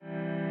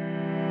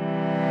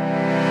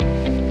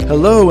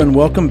Hello and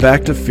welcome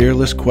back to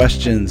Fearless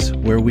Questions,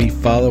 where we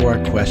follow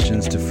our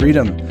questions to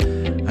freedom.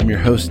 I'm your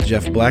host,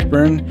 Jeff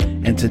Blackburn,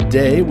 and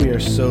today we are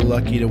so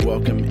lucky to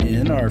welcome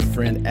in our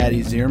friend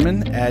Addie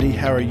Zierman. Addie,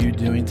 how are you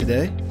doing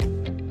today?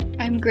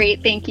 I'm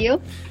great, thank you.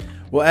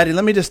 Well, Addie,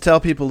 let me just tell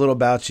people a little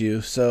about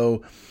you.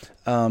 So,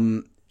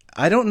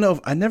 I don't know,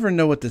 I never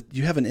know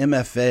you have an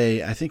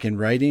MFA, I think, in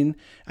writing.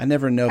 I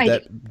never know if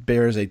that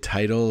bears a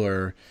title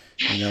or,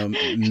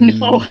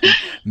 No.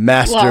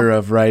 master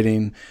of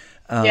writing.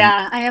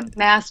 Yeah, I am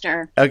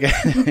master.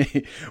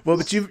 Okay. Well,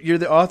 but you're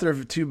the author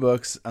of two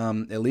books,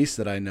 at least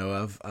that I know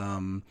of.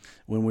 When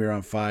We Were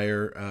on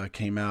Fire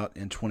came out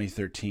in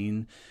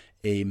 2013,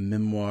 a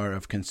memoir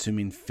of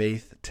consuming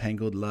faith,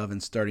 tangled love,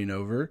 and starting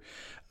over,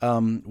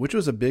 which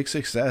was a big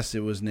success.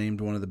 It was named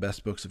one of the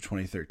best books of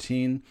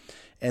 2013.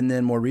 And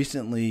then more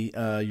recently,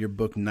 your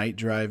book, Night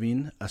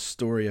Driving, A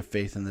Story of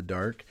Faith in the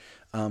Dark.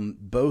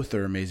 Both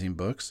are amazing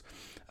books.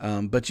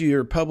 But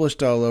you're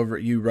published all over,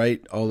 you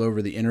write all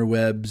over the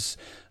interwebs,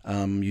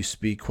 you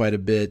speak quite a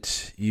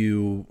bit.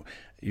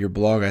 Your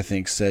blog, I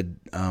think, said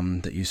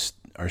that you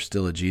are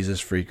still a Jesus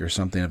freak or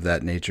something of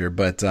that nature,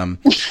 but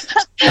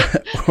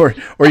or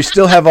you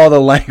still have all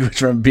the language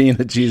from being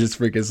a Jesus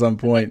freak at some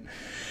point.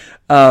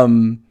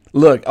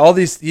 Look, all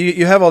these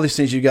you have all these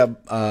things. You got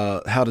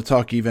How to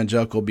Talk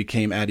Evangelical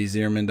became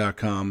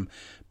AddieZierman.com,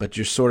 but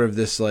you're sort of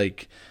this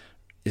like.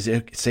 Is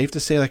it safe to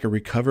say like a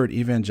recovered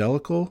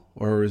evangelical,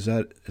 or is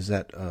that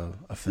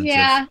offensive?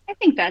 Yeah, I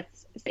think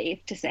that's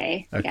safe to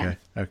say. Okay,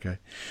 yeah. Okay.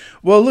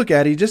 Well, look,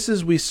 Addie, just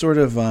as we sort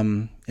of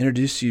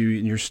introduce you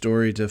and your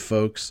story to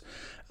folks,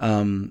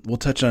 we'll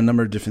touch on a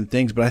number of different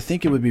things, but I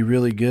think it would be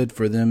really good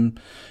for them,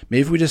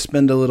 maybe if we just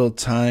spend a little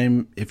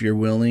time, if you're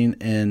willing,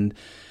 and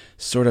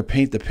sort of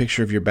paint the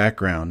picture of your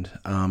background,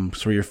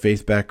 sort of your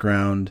faith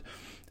background,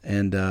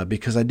 and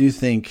because I do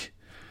think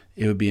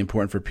it would be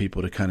important for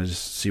people to kind of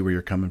just see where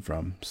you're coming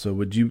from. So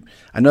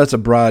I know it's a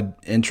broad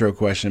intro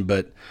question,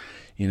 but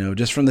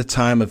just from the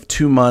time of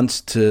 2 months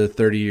to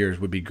 30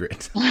 years would be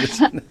great.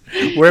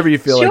 Wherever you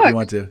feel like you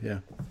want to. Yeah.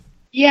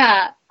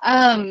 Yeah.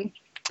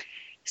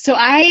 So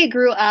I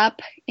grew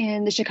up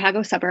in the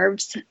Chicago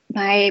suburbs.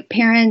 My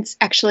parents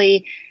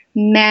actually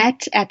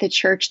met at the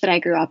church that I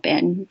grew up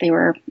in. They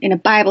were in a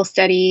Bible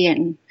study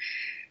and,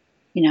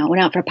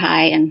 went out for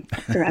pie, and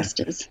the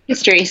rest is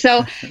history.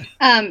 So,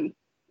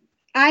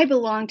 I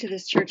belonged to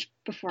this church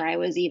before I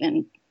was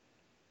even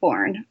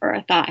born or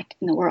a thought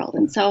in the world.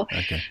 And so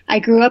I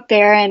grew up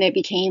there, and it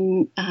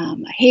became a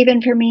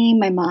haven for me.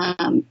 My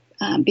mom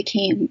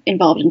became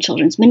involved in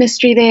children's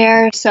ministry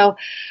there. So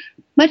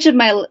much of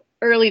my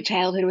early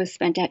childhood was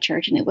spent at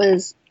church, and it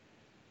was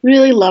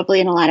really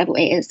lovely in a lot of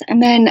ways.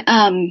 And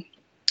then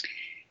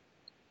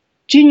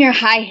junior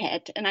high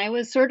hit, and I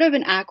was sort of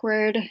an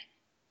awkward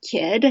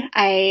kid.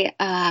 I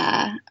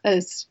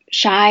was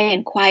shy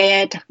and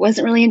quiet,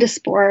 wasn't really into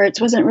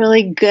sports, wasn't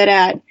really good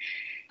at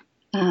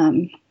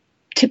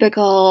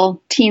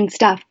typical teen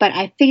stuff, but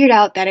I figured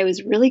out that I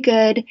was really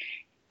good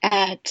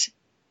at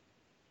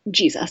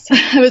Jesus.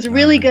 I was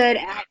really good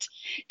at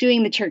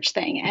doing the church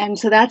thing. And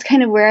so that's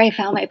kind of where I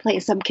found my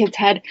place. Some kids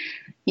had,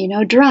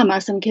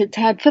 drama, some kids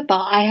had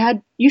football. I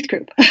had youth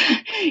group.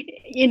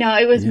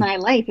 It was my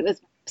life. It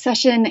was my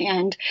obsession.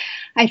 And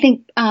I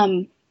think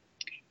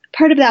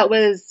part of that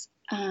was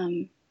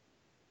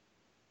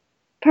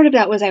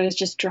I was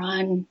just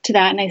drawn to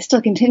that, and I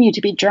still continue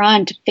to be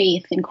drawn to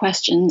faith and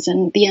questions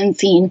and the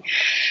unseen.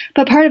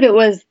 But part of it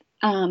was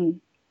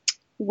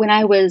when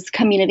I was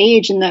coming of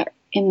age in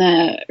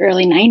the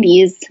early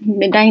 90s,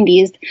 mid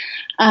 90s,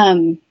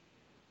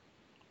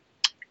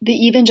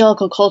 the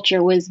evangelical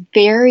culture was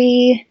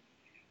very,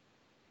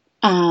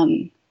 at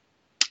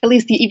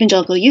least the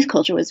evangelical youth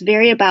culture was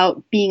very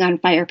about being on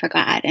fire for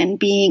God and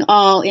being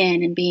all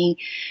in and being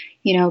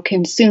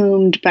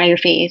consumed by your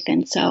faith.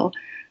 And so,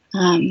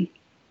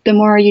 the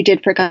more you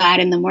did for God,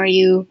 and the more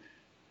you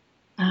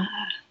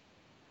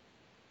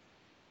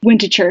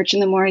went to church,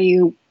 and the more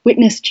you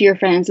witnessed to your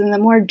friends, and the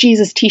more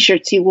Jesus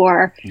t-shirts you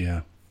wore,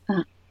 the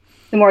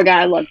more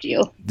God loved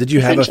you. Did you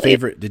have a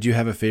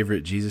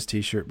favorite Jesus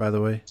t-shirt, by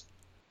the way?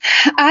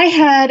 I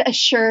had a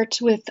shirt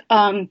with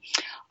all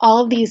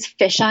of these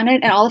fish on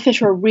it, and all the fish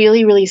were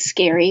really, really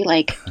scary,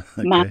 like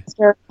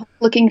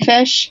monster-looking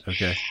fish.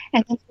 Okay.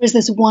 And then there was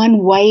this one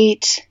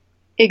white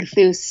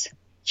ichthus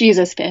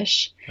Jesus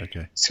fish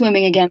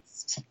swimming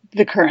against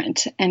the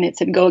current, and it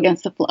said, "Go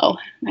against the flow."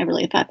 And I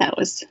really thought that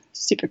was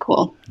super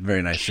cool.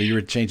 Very nice. So you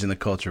were changing the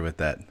culture with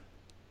that.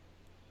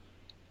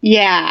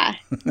 Yeah,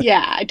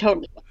 I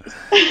totally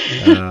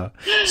was.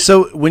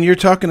 So when you're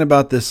talking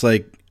about this,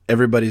 like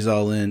everybody's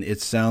all in,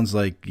 it sounds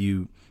like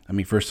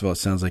first of all, it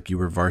sounds like you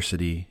were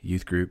varsity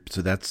youth group,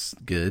 so that's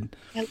good.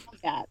 I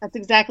love that. That's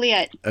exactly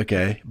it.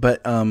 Okay,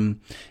 but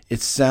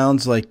it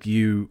sounds like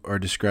you are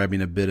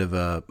describing a bit of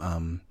a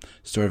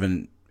sort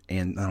of I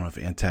don't know if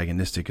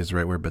antagonistic is the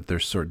right word, but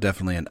there's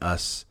definitely an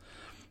us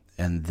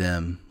and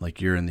them.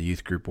 Like you're in the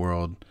youth group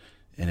world,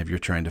 and if you're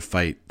trying to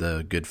fight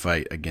the good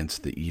fight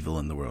against the evil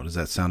in the world, does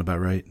that sound about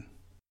right?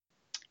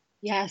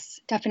 Yes,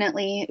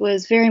 definitely. It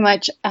was very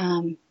much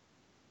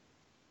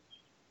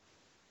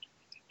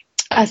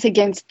us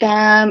against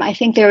them. I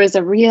think there was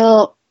a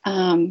real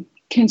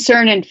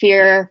concern and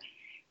fear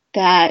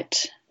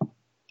that,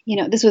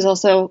 this was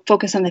also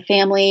focused on the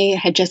family,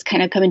 had just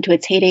kind of come into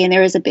its heyday. And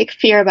there was a big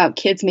fear about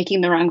kids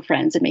making the wrong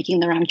friends and making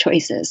the wrong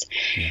choices.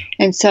 Yeah.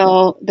 And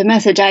so the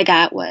message I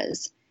got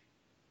was,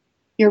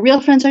 your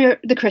real friends are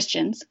the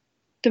Christians.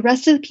 The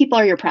rest of the people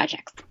are your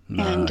projects.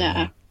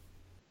 And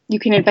you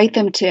can invite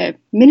them to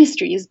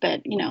ministries,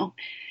 but,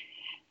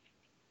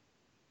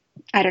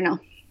 I don't know.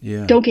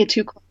 Yeah. Don't get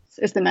too close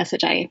is the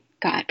message I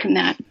got from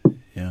that.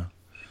 Yeah.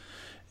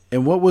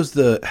 And what was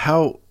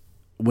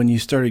when you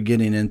started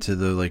getting into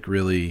the, like,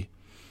 really,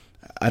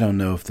 I don't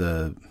know if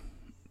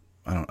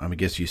I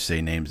guess you say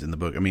names in the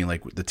book. I mean,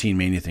 like, the teen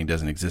mania thing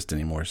doesn't exist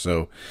anymore.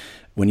 So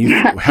when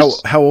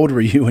how old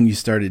were you when you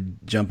started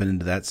jumping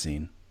into that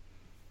scene?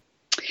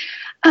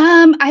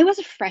 I was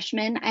a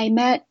freshman.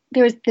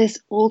 There was this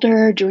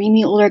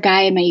dreamy older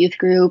guy in my youth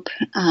group,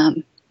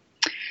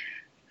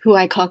 who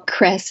I call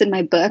Chris in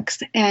my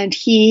books. And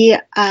he,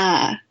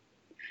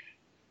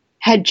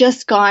 had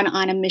just gone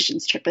on a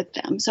missions trip with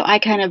them. So I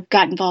kind of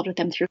got involved with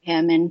them through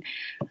him.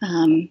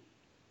 And,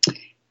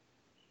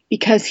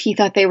 because he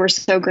thought they were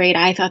so great,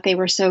 I thought they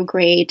were so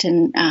great.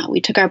 And, we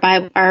took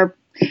our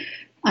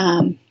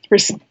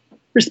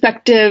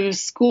respective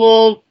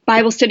school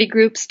Bible study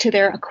groups to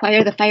their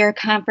Acquire the Fire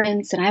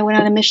conference. And I went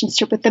on a missions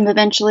trip with them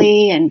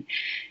eventually. And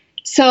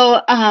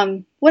so,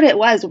 what it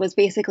was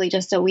basically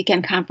just a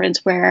weekend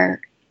conference where,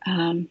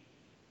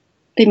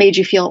 they made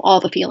you feel all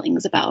the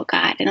feelings about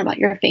God and about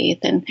your faith,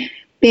 and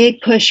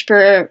big push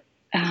for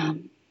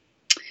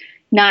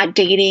not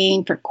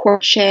dating, for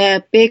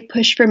courtship, big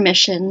push for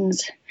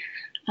missions.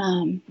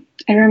 I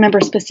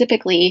remember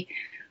specifically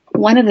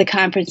one of the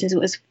conferences,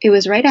 it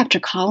was right after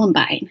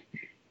Columbine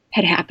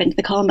had happened,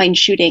 the Columbine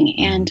shooting.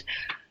 And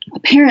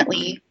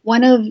apparently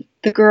one of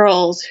the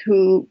girls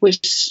who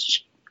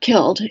was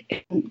killed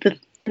in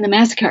the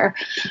massacre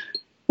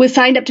was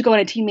signed up to go on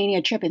a Teen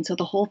Mania trip. And so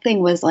the whole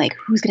thing was like,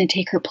 who's going to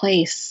take her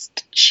place?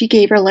 She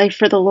gave her life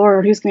for the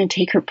Lord. Who's going to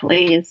take her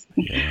place?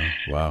 Yeah.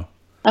 Wow.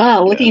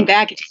 Oh, looking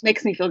back, it just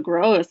makes me feel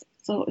gross.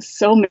 So it was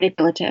so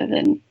manipulative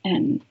and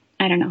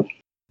I don't know.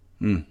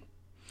 Mm.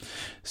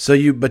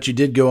 So but you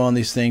did go on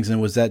these things,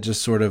 and was that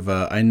just sort of,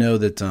 I know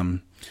that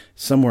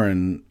somewhere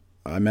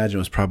I imagine it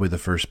was probably the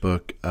first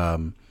book,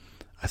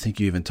 I think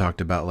you even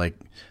talked about, like,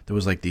 there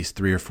was like these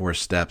 3 or 4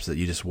 steps that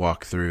you just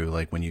walk through,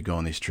 like when you go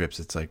on these trips.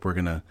 It's like,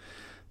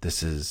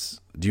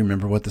 do you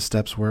remember what the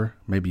steps were?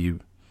 Maybe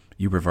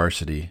you were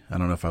varsity. I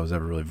don't know if I was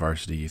ever really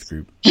varsity youth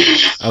group.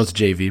 I was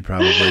JV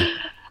probably.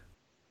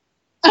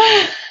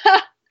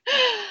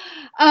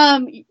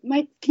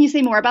 Can you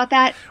say more about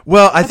that?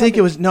 Well, I think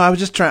it was, no, I was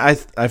just trying,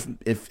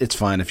 if it's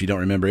fine if you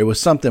don't remember. It was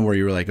something where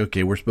you were like,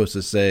 okay, we're supposed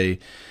to say,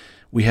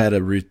 we had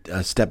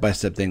a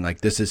step-by-step thing,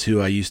 like, this is who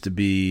I used to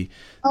be.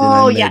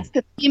 Yes,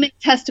 the 3-minute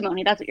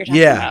testimony. That's what you're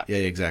talking about. Yeah,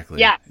 exactly.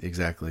 Yeah,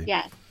 exactly.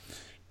 Yeah,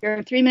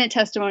 your 3-minute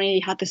testimony.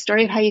 You have the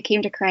story of how you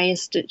came to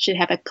Christ. It should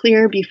have a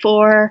clear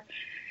before,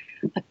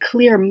 a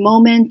clear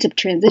moment of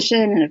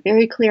transition, and a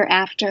very clear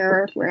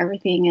after, where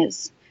everything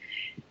is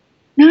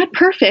not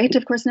perfect.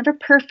 Of course, never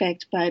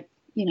perfect, but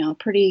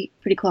pretty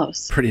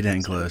close. Pretty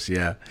dang close,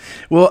 yeah.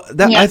 Well,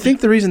 I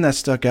think the reason that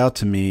stuck out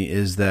to me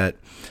is that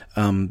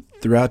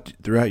throughout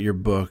your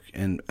book,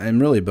 and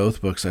really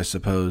both books, I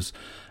suppose,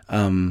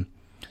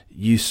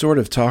 you sort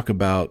of talk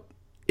about,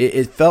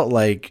 it felt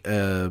like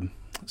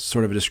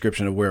sort of a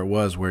description of where it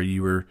was, where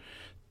you were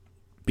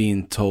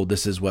being told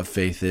this is what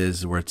faith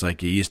is, where it's like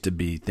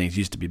things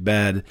used to be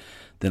bad,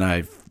 then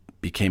I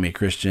became a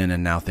Christian,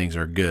 and now things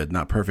are good.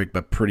 Not perfect,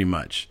 but pretty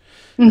much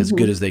as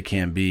good as they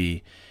can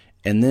be.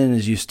 And then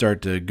as you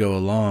start to go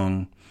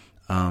along,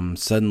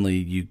 suddenly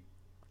you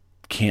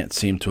can't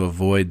seem to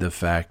avoid the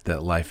fact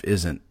that life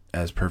isn't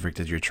as perfect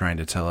as you're trying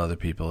to tell other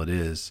people it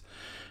is.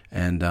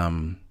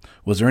 And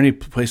was there any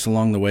place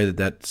along the way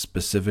that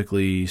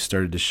specifically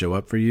started to show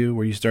up for you,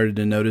 where you started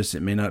to notice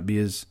it may not be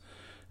as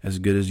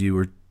good as you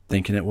were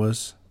thinking it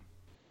was?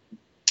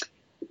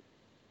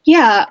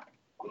 Yeah.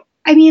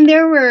 I mean,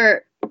 there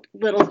were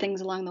little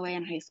things along the way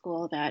in high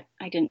school that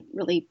I didn't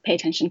really pay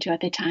attention to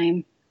at the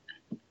time.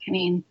 I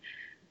mean,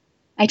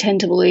 I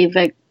tend to believe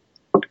that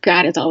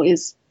God is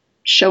always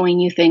showing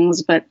you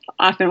things, but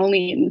often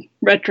only in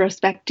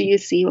retrospect do you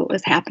see what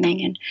was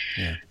happening.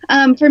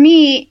 And for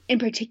me in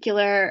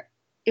particular,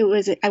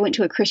 I went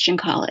to a Christian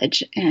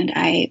college, and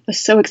I was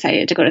so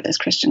excited to go to this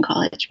Christian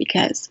college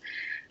because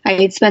I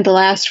had spent the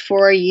last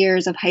 4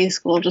 years of high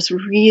school just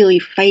really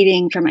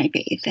fighting for my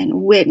faith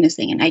and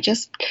witnessing, and I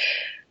just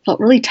felt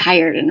really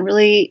tired and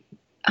really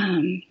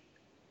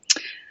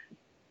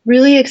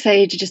really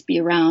excited to just be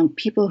around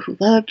people who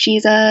love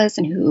Jesus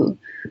and who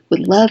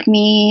would love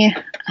me.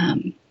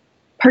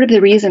 Part of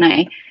the reason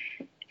I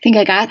think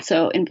I got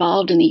so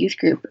involved in the youth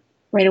group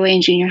right away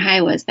in junior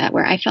high was that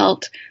where I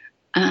felt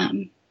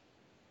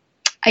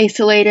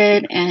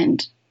isolated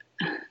and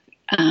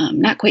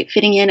not quite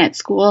fitting in at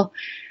school.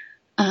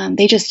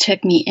 They just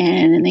took me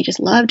in, and they just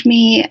loved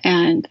me,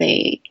 and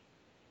they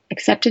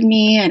accepted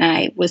me and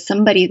I was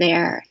somebody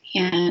there.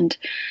 And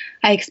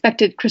I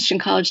expected Christian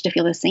college to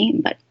feel the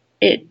same, but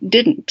it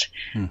didn't.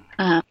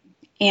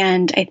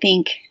 And I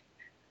think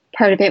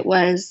part of it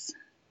was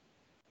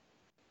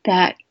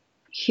that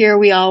here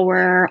we all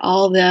were,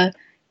 all the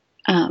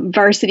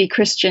varsity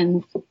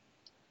Christians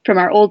from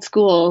our old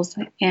schools,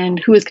 and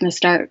who was going to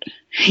start,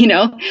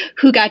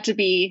 who got to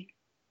be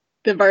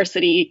the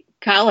varsity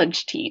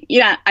college team.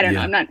 I don't know.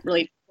 I'm not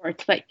really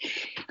sports, but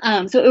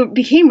so it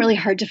became really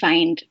hard to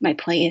find my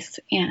place.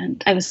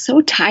 And I was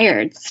so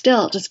tired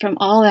still just from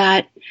all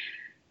that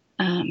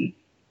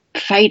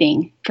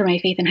fighting for my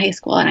faith in high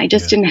school. And I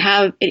just didn't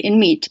have it in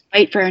me to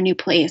fight for a new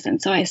place.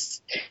 And so I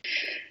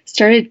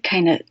started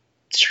kind of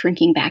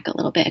shrinking back a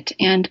little bit.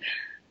 And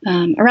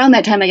around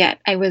that time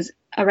I was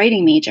a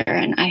writing major,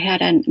 and I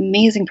had an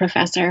amazing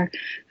professor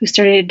who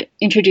started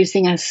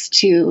introducing us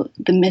to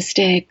the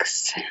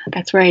mystics.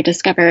 That's where I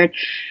discovered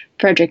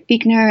Frederick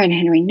Buechner and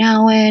Henry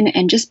Nouwen,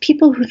 and just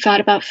people who thought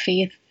about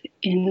faith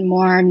in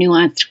more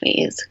nuanced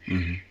ways.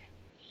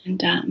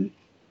 And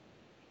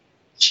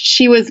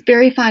she was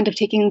very fond of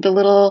taking the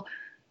little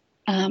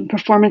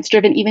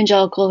performance-driven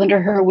evangelicals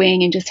under her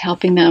wing and just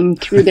helping them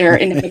through their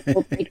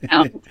individual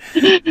breakdowns.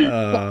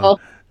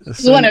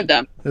 So, one of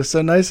them. That's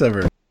so nice of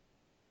her.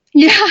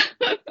 Yeah.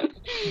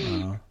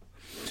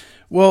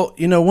 Well,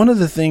 one of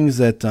the things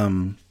that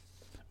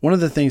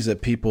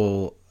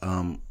people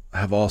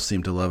have all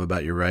seemed to love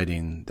about your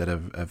writing that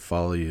have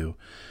followed you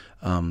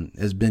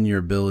has been your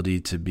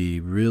ability to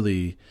be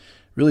really,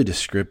 really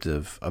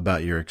descriptive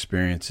about your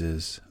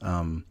experiences.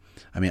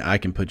 I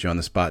can put you on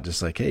the spot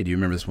just like, hey, do you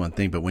remember this one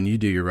thing? But when you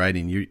do your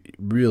writing, you're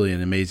really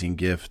an amazing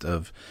gift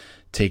of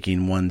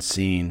taking one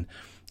scene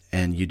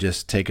and you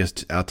just take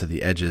us out to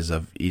the edges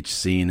of each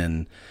scene,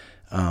 and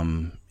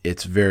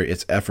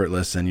it's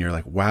effortless, and you're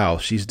like, wow,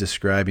 she's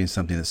describing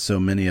something that so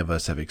many of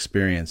us have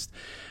experienced.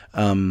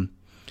 Thank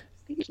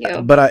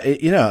you. But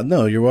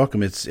no, you're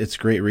welcome. It's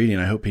great reading.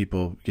 I hope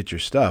people get your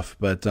stuff.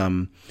 But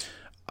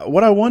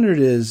what I wondered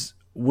is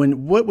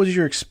what was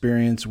your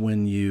experience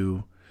when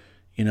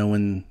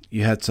when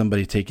you had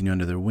somebody taking you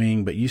under their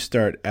wing, but you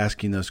start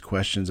asking those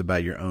questions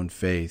about your own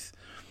faith.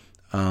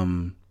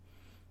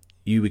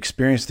 You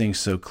experience things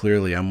so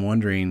clearly. I'm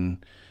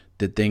wondering,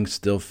 did things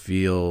still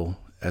feel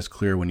as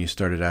clear when you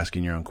started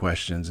asking your own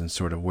questions, and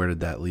sort of where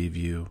did that leave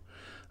you?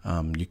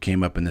 You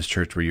came up in this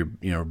church where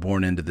you're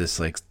born into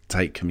this like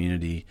tight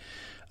community.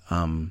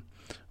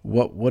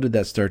 What did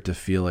that start to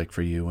feel like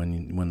for you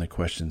when the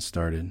questions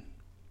started?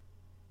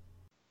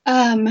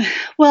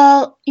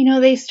 Well,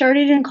 they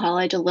started in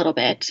college a little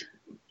bit.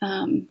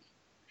 But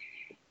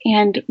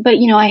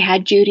I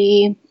had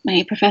Judy,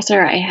 my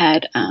professor.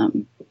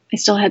 I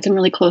still had some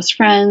really close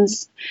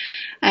friends.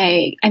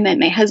 I met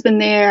my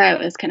husband there. I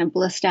was kind of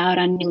blissed out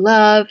on new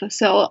love.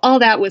 So all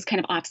that was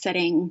kind of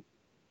offsetting,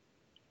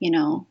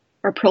 not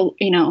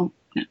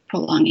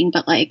prolonging,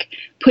 but like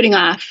putting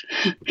off,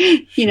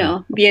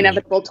 the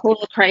inevitable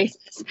total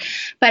crisis.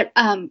 But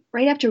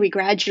right after we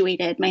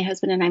graduated, my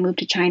husband and I moved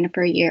to China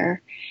for a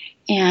year,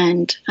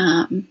 and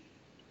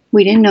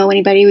we didn't know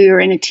anybody. We were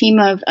in a team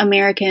of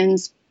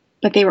Americans,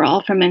 but they were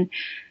all from an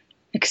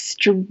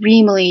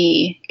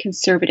extremely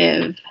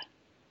conservative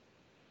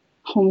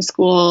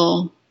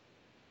homeschool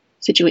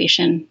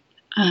situation.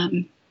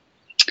 And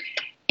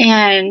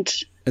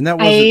this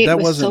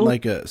wasn't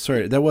like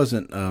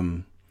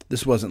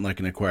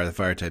an acquire the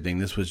fire type thing.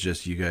 This was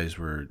just you guys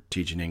were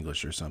teaching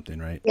English or something,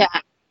 right? Yeah.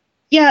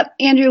 Yeah.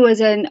 Andrew was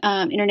an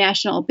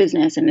international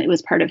business, and it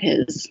was part of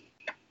his,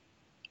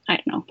 I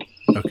don't know.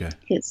 Okay.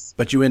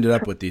 But you ended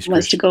up with these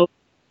Christians.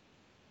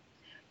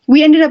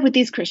 We ended up with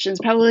these Christians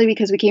probably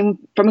because we came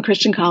from a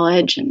Christian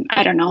college, and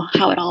I don't know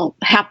how it all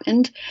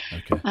happened.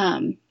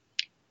 Okay.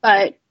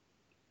 But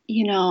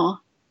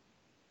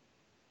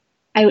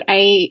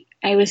I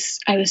was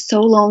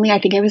so lonely. I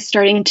think I was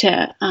starting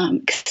to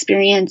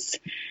experience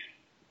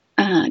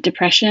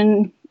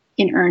depression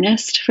in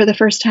earnest for the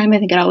first time. I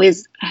think I'd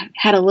always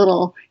had a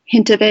little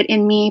hint of it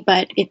in me,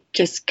 but it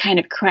just kind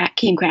of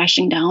came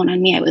crashing down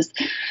on me.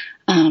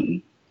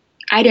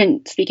 I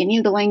didn't speak any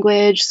of the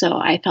language, so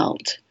I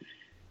felt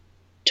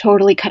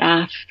totally cut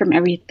off from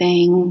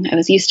everything. I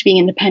was used to being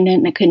independent,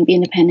 and I couldn't be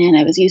independent.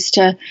 I was used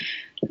to,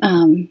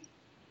 and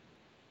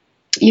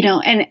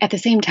at the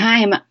same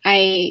time,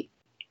 I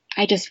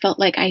just felt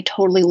like I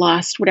totally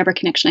lost whatever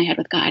connection I had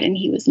with God, and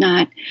he was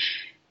not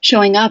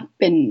showing up,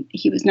 and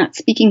he was not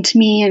speaking to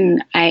me.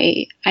 And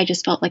I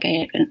just felt like I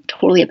had been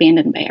totally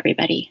abandoned by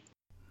everybody.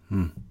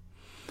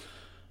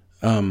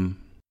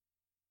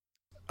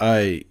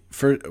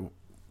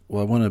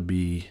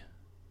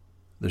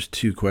 There's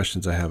two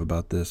questions I have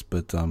about this,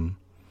 but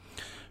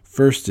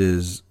first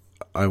is,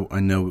 I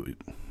know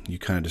you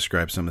kind of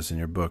described some of this in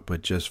your book,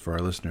 but just for our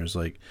listeners,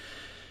 like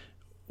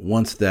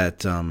once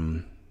that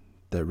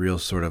real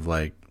sort of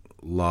like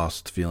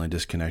lost feeling,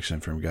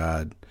 disconnection from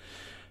God,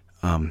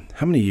 how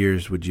many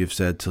years would you have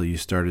said till you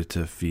started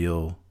to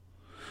feel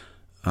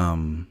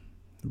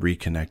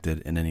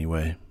reconnected in any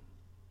way?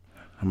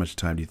 How much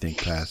time do you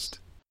think passed?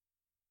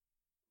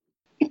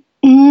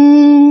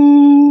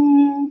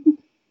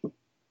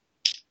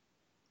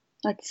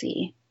 let's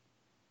see.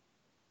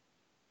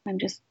 I'm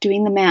just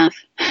doing the math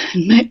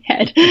in my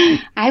head.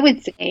 I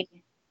would say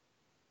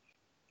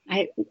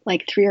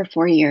like 3 or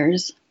 4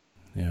 years.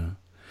 Yeah.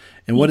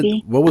 And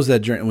maybe. what was that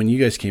journey when you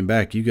guys came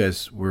back? You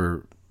guys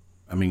were,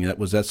 I mean,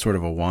 was that sort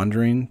of a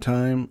wandering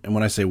time? And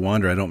when I say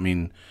wander, I don't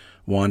mean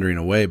wandering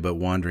away, but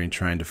wandering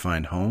trying to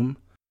find home.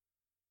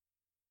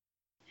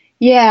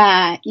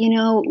 Yeah,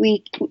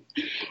 we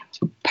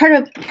part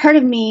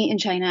of me in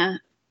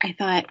China, I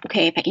thought,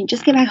 okay, if I can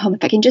just get back home,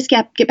 if I can just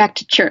get back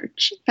to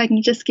church, if I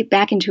can just get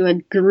back into a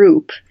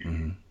group,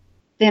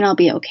 then I'll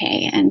be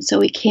okay. And so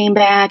we came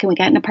back and we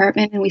got an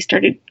apartment and we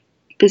started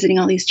visiting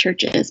all these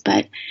churches,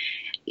 but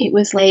it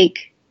was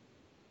like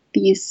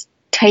these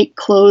tight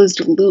closed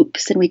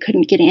loops and we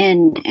couldn't get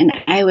in. And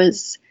I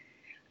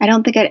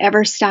don't think I'd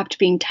ever stopped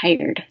being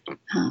tired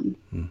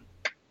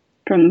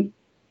from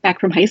back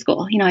from high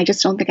school. I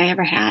just don't think I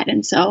ever had.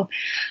 And so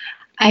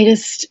I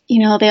just,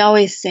 they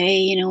always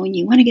say, when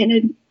you want to get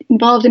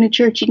involved in a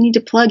church, you need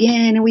to plug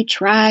in. And we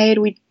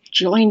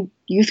joined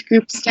youth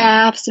group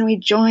staffs and we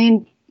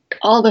joined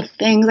all the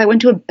things. I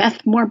went to a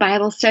Beth Moore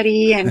Bible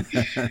study and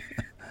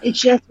it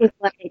just was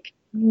like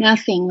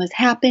nothing was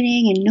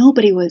happening and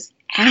nobody was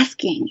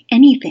asking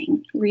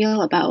anything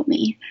real about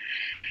me.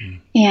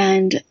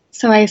 And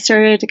so I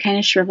started to kind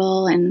of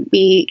shrivel and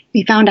we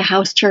found a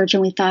house church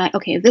and we thought,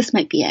 okay, this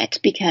might be it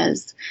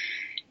because,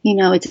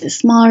 it's a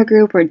smaller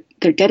group where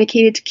they're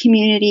dedicated to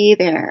community.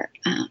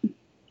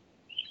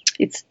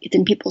 It's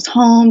in people's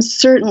homes.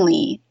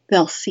 Certainly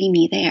they'll see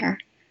me there.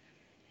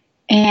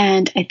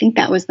 And I think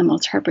that was the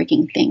most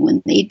heartbreaking thing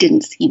when they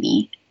didn't see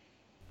me,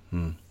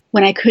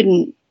 when I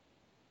couldn't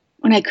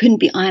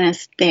be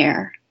honest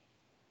there.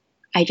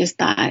 I just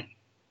thought,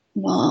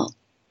 well,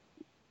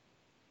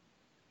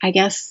 I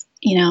guess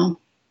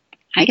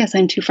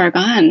I'm too far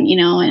gone,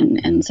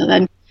 and so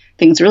then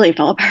things really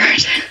fell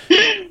apart.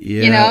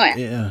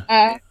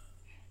 Yeah.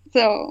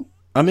 So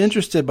I'm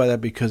interested by that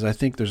because I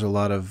think there's a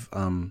lot of,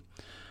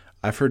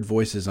 I've heard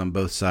voices on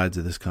both sides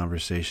of this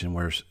conversation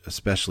where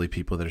especially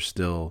people that are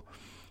still,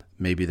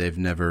 maybe they've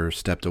never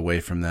stepped away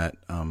from that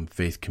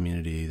faith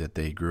community that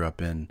they grew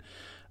up in,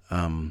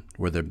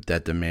 where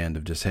that demand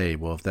of just, hey,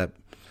 well,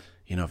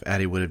 if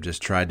Addie would have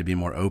just tried to be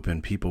more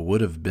open, people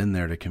would have been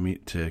there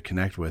to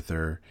connect with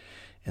her.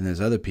 And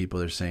there's other people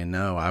that are saying,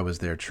 no, I was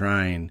there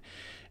trying.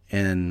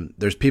 And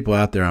there's people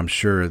out there, I'm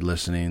sure,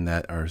 listening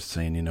that are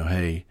saying,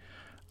 hey,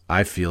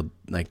 I feel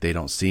like they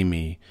don't see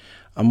me.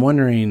 I'm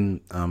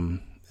wondering,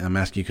 I'm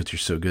asking you because you're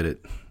so good at,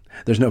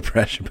 there's no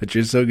pressure, but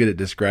you're so good at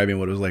describing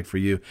what it was like for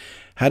you.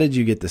 How did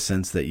you get the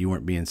sense that you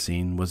weren't being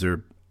seen? Was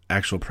there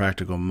actual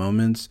practical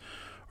moments,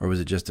 or was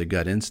it just a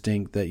gut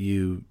instinct that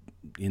you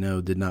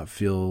did not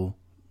feel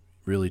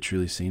really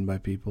truly seen by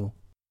people?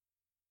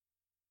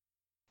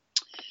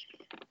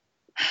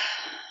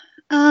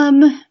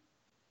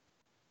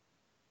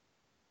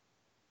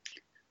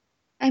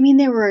 I mean,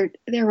 there were,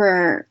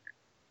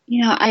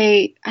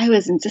 I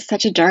was in just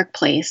such a dark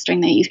place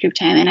during that youth group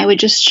time, and I would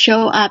just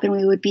show up and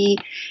we would be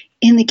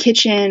in the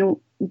kitchen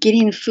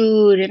getting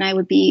food and I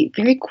would be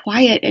very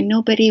quiet and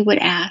nobody would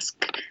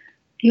ask,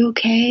 you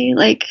okay?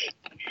 Like,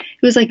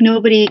 it was like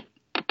nobody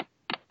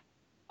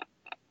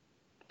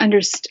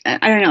understood.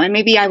 I don't know. And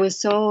maybe I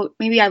was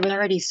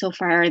already so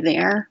far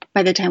there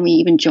by the time we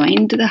even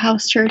joined the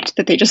house church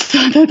that they just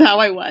thought that's how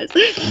I was,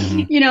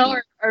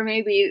 or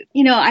maybe,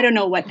 I don't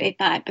know what they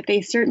thought, but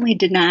they certainly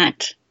did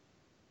not.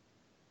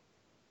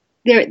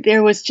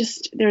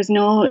 There's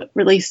no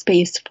really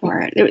space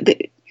for it.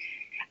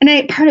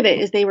 Part of it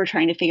is they were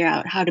trying to figure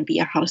out how to be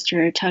a house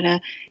church,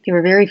 they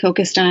were very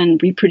focused on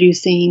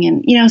reproducing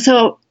and,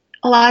 so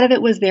a lot of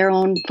it was their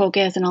own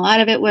focus and a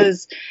lot of it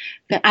was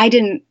that I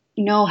didn't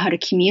know how to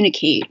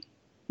communicate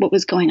what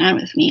was going on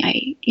with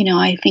me.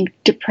 I think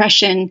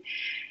depression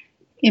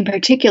in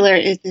particular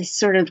is this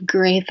sort of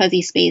gray,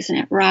 fuzzy space, and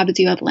it robs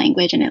you of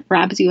language and it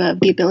robs you of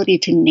the ability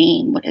to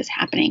name what is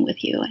happening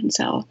with you. And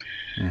so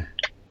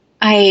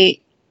I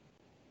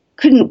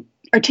couldn't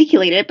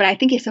articulate it, but I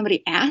think if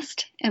somebody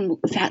asked and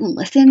sat and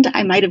listened,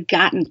 I might have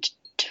gotten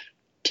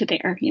to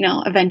there,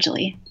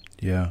 eventually.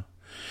 Yeah.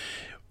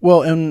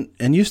 Well,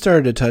 and you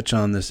started to touch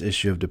on this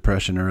issue of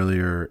depression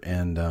earlier,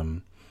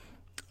 and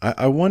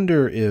I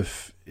wonder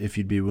if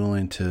you'd be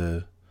willing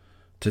to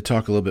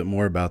talk a little bit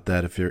more about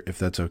that, if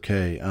that's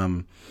okay.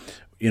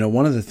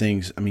 One of the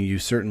things, I mean,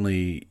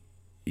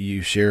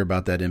 you share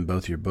about that in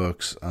both your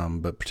books,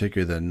 but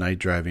particularly the night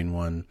driving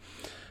one.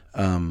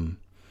 I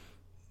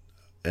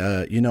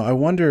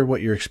wonder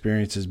what your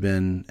experience has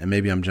been, and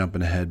maybe I'm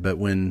jumping ahead, but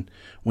when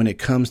it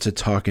comes to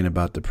talking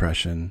about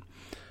depression,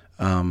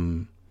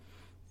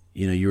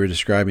 you were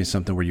describing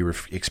something where you were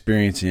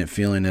experiencing it,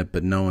 feeling it,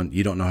 but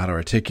you don't know how to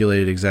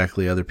articulate it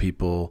exactly. Other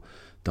people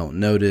don't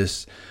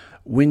notice.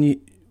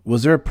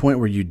 Was there a point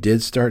where you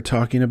did start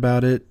talking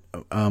about it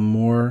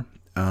more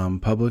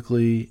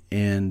publicly?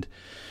 And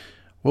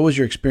what was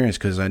your experience?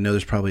 Because I know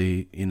there's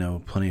probably,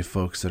 plenty of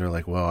folks that are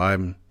like, well,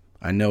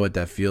 I know what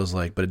that feels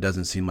like, but it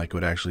doesn't seem like it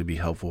would actually be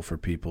helpful for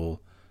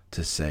people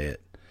to say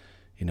it.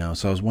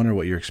 So I was wondering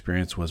what your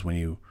experience was when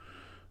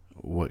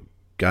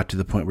got to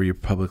the point where you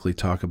publicly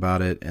talk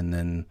about it, and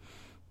then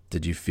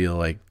did you feel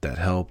like that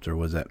helped,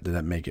 or did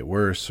that make it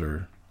worse,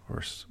 or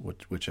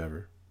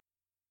whichever?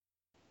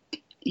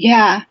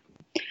 Yeah.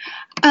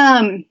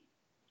 Well,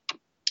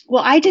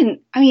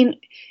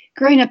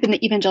 growing up in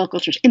the evangelical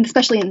church, and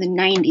especially in the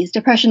 90s,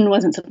 depression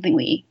wasn't something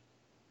we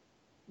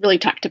really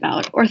talked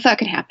about or thought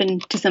could happen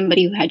to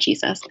somebody who had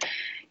Jesus,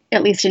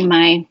 at least in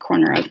my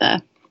corner of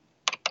the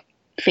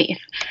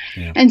faith.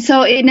 Yeah. And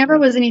so it never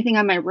was anything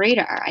on my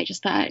radar. I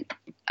just thought,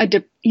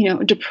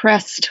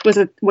 depressed was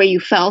a way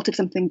you felt if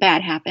something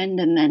bad happened,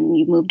 and then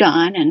you moved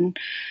on. And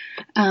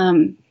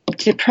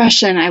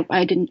depression,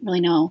 I didn't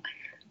really know.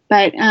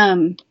 But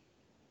around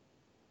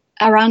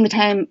the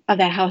time of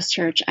that house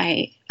church,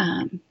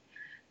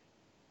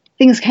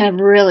 things kind of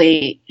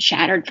really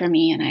shattered for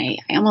me, and I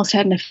almost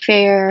had an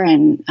affair,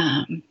 and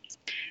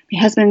my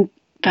husband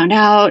found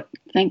out,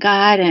 thank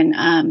God,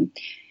 and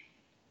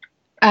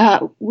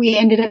we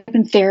ended up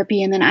in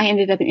therapy, and then I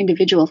ended up in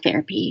individual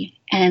therapy,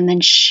 and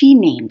then she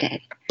named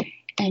it,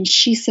 and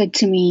she said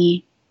to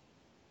me,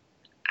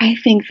 I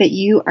think that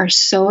you are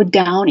so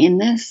down in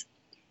this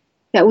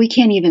that we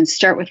can't even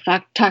start with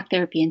talk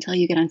therapy until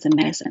you get on some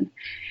medicine.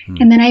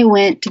 And then I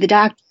went to the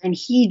doctor, and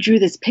he drew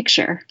this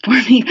picture for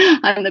me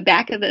on the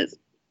back of this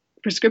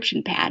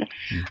prescription pad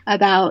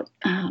about,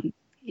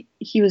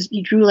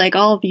 he drew like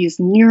all of these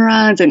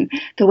neurons and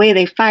the way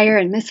they fire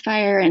and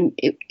misfire. And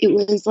it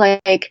was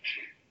like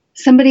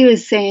somebody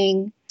was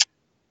saying,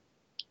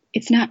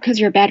 it's not because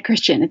you're a bad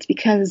Christian. It's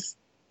because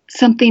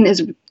something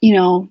is,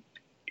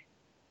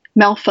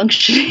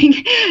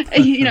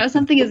 malfunctioning.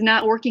 Something is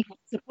not working how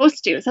it's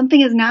supposed to. Something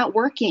is not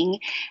working,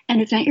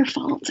 and it's not your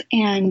fault.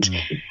 And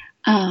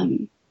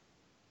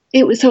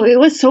it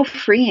was so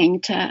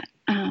freeing to,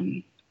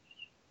 I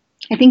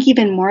think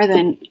even more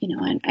than,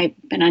 and I've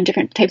been on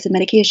different types of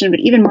medication, but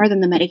even more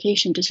than the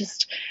medication, to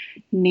just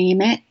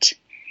name it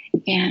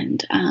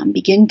and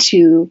begin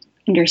to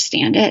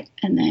understand it.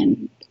 And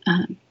then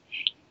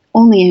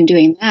only in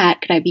doing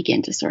that could I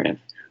begin to sort of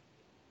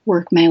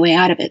work my way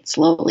out of it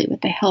slowly with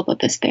the help of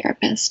this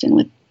therapist and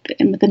with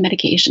the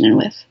medication and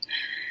with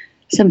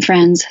some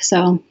friends.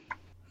 So,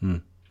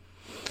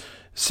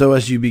 So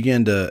as you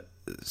began to,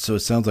 so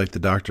it sounds like the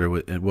doctor,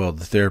 the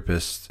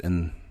therapist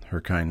and her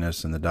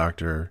kindness, and the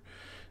doctor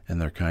and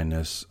their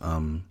kindness,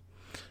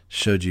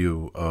 showed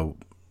you,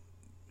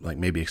 like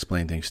maybe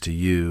explain things to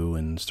you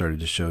and started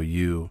to show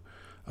you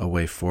a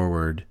way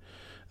forward.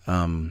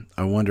 I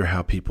wonder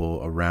how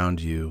people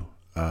around you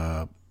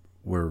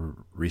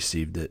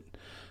received it.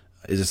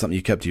 Is it something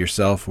you kept to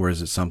yourself, or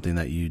is it something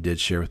that you did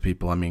share with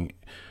people? I mean,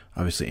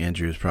 obviously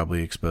Andrew was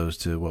probably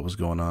exposed to what was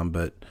going on,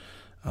 but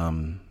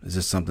is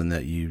this something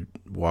that you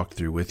walked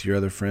through with your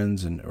other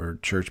friends or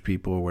church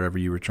people, or whatever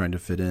you were trying to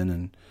fit in?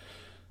 And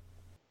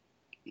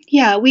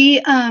yeah,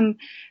 we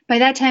by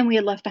that time we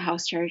had left the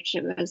house church.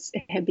 It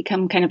had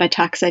become kind of a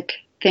toxic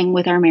thing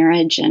with our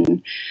marriage,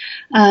 and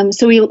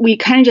so we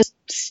kind of just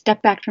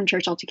stepped back from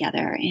church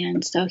altogether.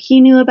 And so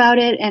he knew about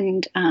it,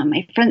 and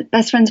my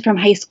best friends from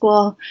high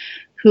school,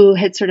 who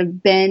had sort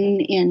of been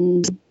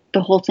in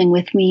the whole thing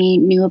with me,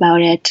 knew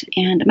about it,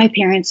 and my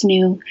parents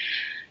knew.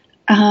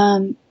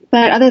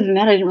 But other than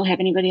that, I didn't really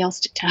have anybody else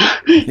to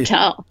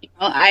tell.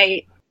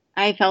 I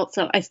felt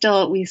so.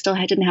 We still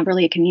didn't have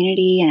really a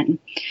community, and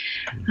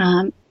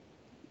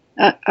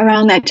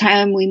around that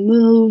time we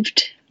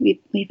moved.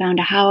 We found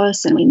a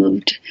house, and we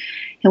moved,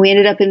 and we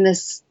ended up in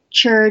this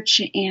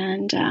church,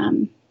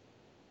 and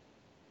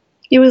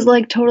it was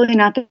like totally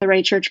not the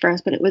right church for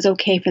us, but it was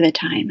okay for the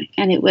time,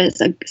 and it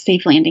was a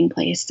safe landing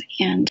place.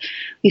 And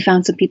we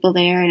found some people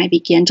there, and I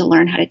began to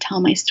learn how to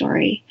tell my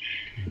story.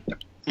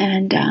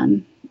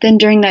 And then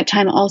during that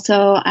time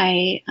also,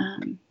 I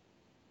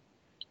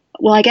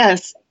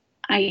guess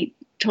I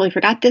totally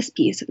forgot this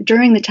piece.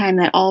 During the time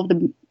that all of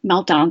the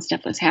meltdown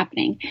stuff was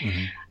happening,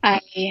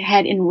 I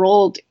had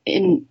enrolled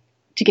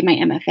to get my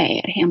MFA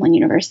at Hamline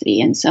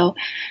University. And so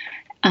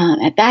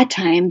at that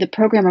time, the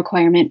program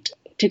requirement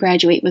to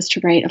graduate was to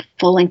write a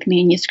full-length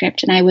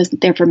manuscript, and I was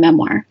there for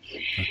memoir.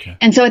 Okay.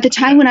 And so at the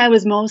time when I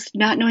was most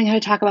not knowing how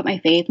to talk about my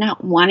faith,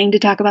 not wanting to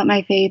talk about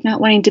my faith,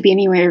 not wanting to be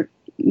anywhere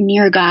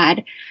near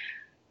God,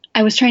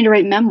 I was trying to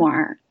write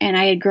memoir, and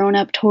I had grown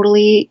up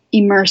totally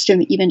immersed in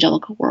the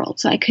evangelical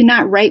world. So I could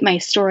not write my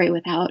story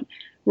without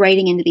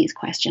writing into these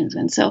questions.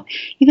 And so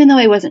even though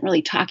I wasn't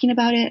really talking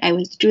about it, I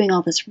was doing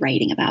all this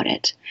writing about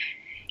it.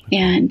 Okay.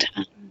 And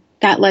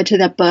that led to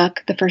that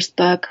book. The first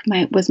book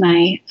was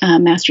my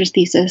master's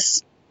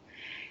thesis.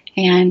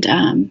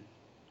 And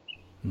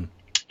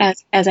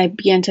as I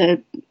began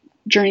to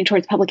journey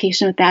towards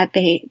publication with that,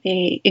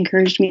 they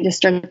encouraged me to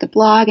start the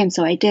blog, and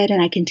so I did, and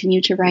I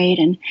continued to write.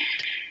 And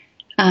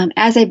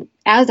as I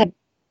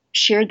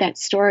shared that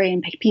story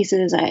in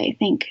pieces, I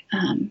think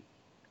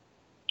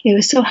it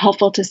was so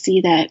helpful to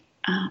see that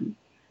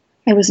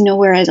I was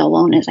nowhere as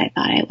alone as I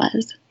thought I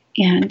was.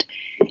 And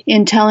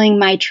in telling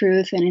my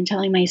truth and in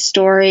telling my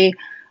story,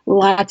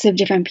 lots of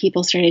different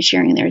people started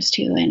sharing theirs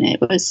too, and it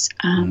was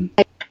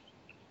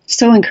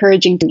so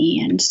encouraging to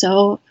me and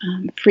so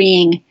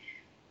freeing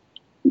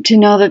to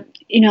know that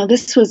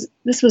this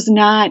was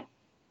not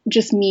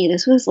just me.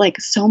 This was like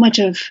so much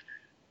of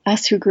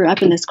us who grew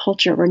up in this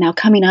culture. We're now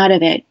coming out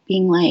of it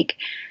being like,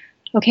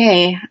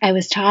 okay, I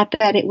was taught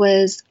that it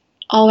was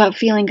all about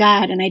feeling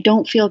God, and I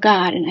don't feel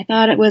God. And I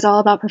thought it was all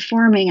about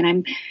performing,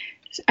 and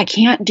I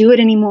can't do it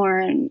anymore.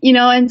 And,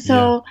 and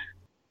so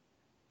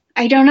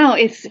I don't know.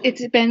 It's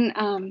been,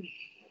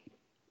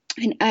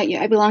 and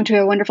I belong to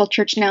a wonderful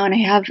church now, and I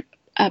have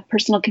a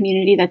personal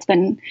community that's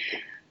been,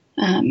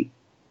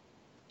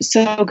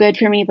 so good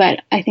for me.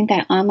 But I think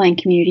that online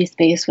community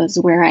space was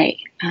where I,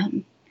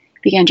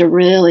 began to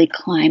really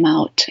climb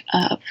out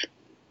of,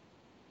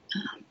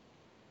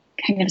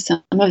 kind of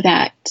some of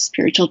that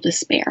spiritual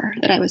despair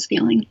that I was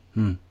feeling.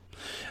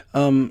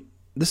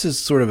 This is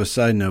sort of a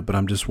side note, but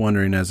I'm just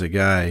wondering, as a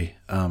guy,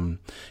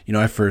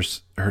 I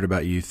first heard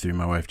about you through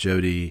my wife,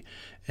 Jody,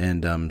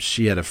 and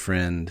she had a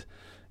friend,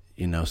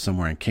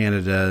 somewhere in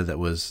Canada that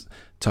was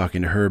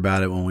talking to her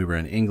about it when we were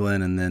in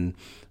England. And then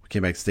we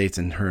came back to the States,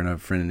 and her and a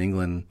friend in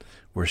England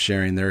were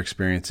sharing their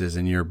experiences.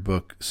 And your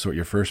book,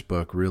 your first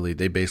book, really,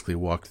 they basically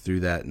walked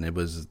through that, and it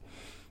was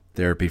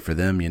therapy for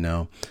them,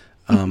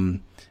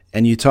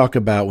 And you talk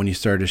about when you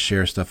started to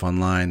share stuff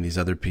online, these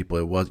other people,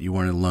 you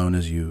weren't alone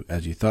as you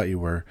thought you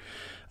were.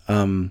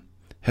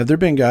 Have there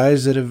been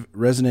guys that have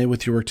resonated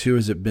with your work too?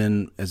 Has it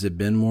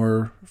been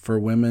more for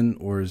women,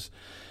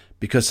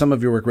 because some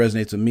of your work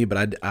resonates with me,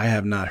 but I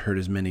have not heard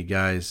as many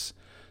guys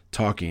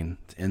talking,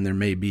 and there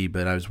may be,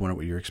 but I was wondering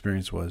what your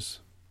experience was.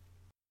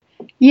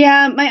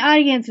 Yeah, my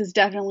audience is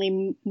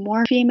definitely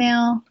more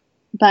female,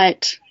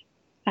 but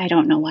I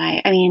don't know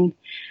why. I mean,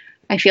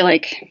 I feel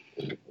like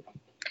it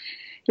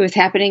was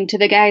happening to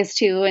the guys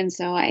too, and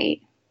so I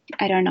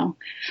don't know.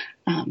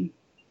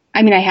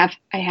 I mean, I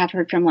have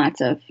heard from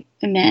lots of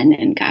men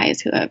and guys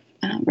who have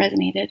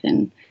resonated,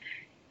 and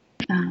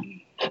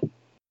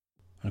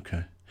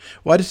okay.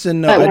 Well, I just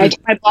didn't know.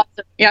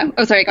 Yeah.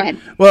 Oh, sorry. Go ahead.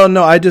 Well,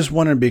 no, I just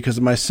wondered, because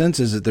my sense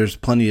is that there's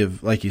plenty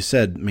of, like you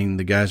said, I mean,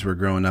 the guys were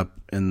growing up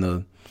in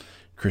the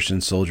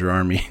Christian soldier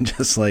army,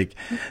 just like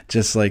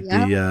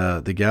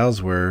the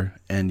gals were,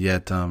 and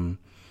yet, I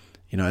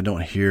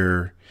don't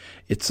hear.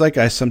 It's like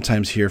I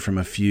sometimes hear from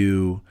a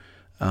few,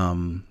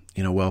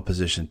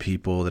 well-positioned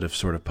people that have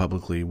sort of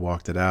publicly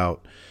walked it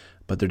out,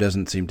 but there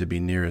doesn't seem to be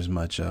near as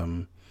much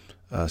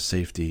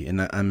safety.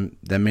 And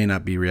that may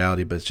not be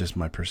reality, but it's just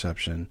my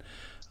perception.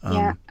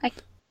 I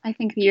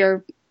think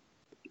you're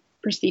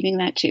perceiving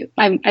that too.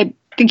 I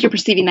think you're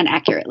perceiving that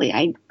accurately.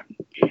 I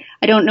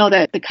don't know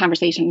that the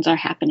conversations are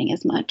happening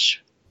as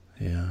much.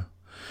 Yeah.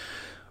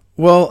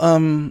 Well,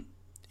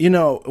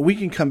 we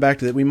can come back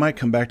to that. We might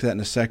come back to that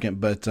in a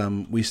second, but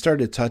we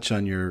started to touch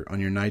on your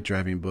night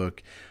driving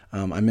book.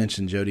 I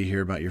mentioned Jody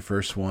here about your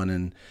first one,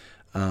 and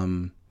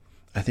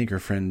I think her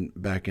friend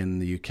back in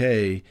the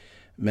UK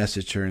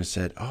messaged her and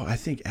said, "Oh, I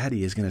think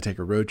Addie is going to take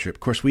a road trip." Of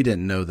course, we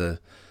didn't know the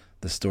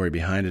story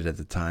behind it at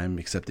the time,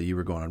 except that you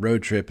were going on a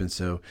road trip, and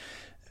so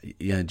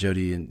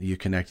Jody and you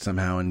connect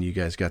somehow, and you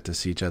guys got to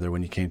see each other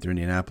when you came through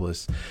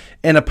Indianapolis.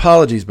 And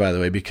apologies, by the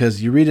way,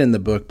 because you read it in the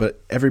book,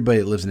 but everybody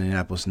that lives in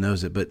Indianapolis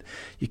knows it. But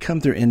you come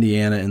through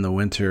Indiana in the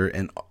winter,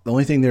 and the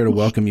only thing there to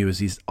welcome you is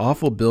these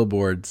awful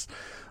billboards,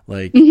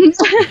 like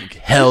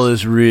hell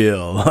is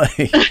real,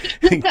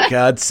 like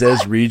God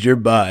says read your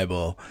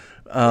Bible.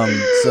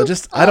 So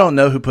just I don't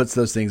know who puts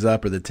those things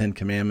up, or the 10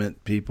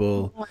 Commandment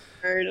people.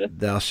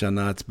 Thou shalt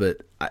nots,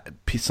 but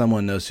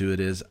someone knows who it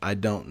is. I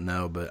don't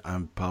know, but I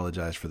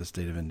apologize for the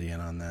state of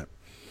Indiana on that.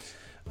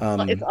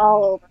 It's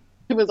all over.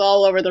 It was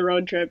all over the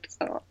road trip.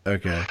 So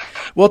okay,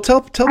 well,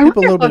 tell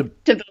people a little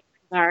bit.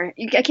 I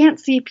can't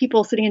see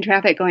people sitting in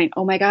traffic going,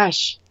 "Oh my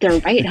gosh, they're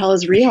right. Hell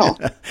is real.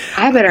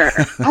 I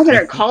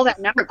better call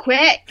that number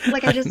quick."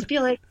 Like I just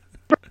feel like,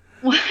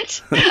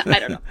 what? I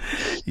don't know.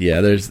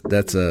 Yeah,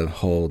 that's a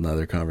whole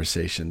nother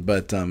conversation,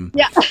 but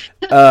yeah.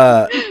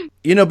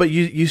 But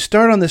you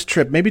start on this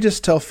trip. Maybe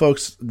just tell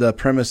folks the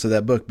premise of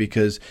that book,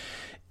 because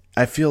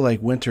I feel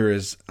like winter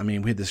is, we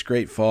had this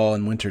great fall,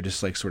 and winter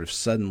just like sort of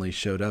suddenly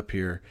showed up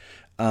here.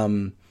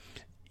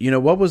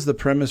 What was the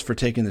premise for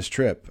taking this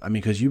trip?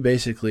 Because you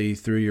basically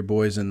threw your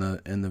boys in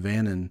the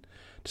van and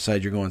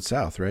decided you're going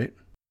south, right?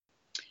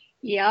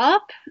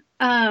 Yep.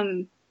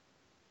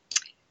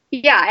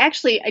 Yeah,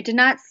 I did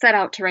not set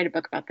out to write a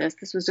book about this.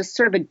 This was just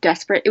sort of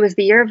it was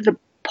the year of the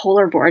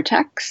polar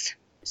vortex.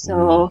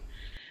 So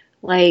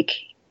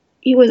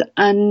it was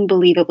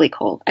unbelievably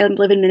cold. I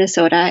live in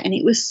Minnesota, and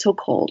it was so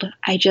cold.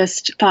 I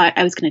just thought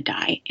I was going to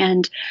die.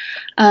 And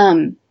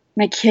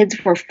my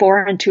kids were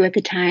 4 and 2 at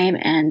the time,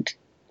 and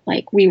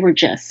we were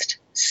just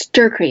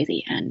stir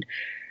crazy and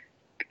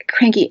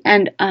cranky.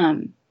 And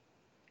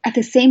at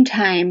the same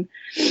time,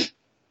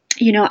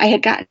 I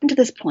had gotten to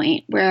this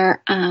point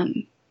where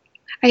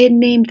I had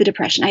named the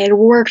depression.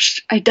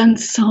 I'd done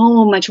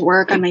so much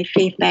work on my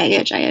faith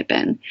baggage. I had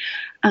been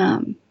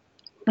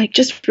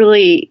just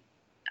really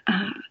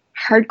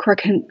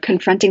hardcore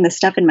confronting the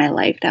stuff in my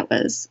life that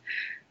was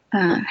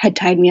had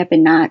tied me up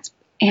in knots,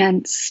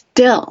 and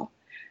still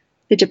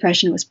the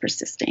depression was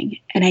persisting,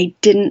 and I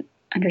didn't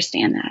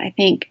understand that. I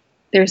think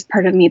there's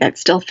part of me that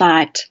still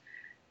thought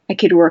I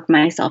could work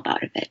myself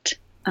out of it.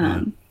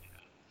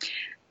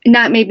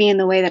 Not maybe in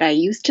the way that I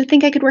used to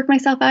think I could work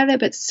myself out of it,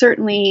 but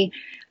certainly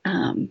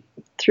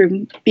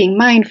through being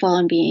mindful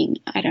and being,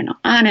 I don't know,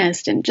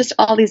 honest and just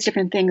all these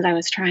different things I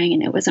was trying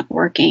and it wasn't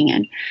working.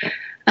 And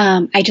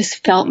I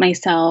just felt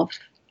myself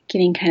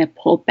getting kind of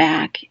pulled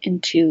back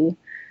into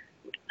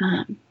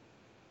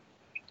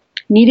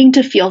needing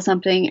to feel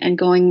something and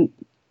going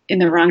in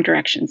the wrong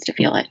directions to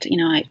feel it.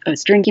 I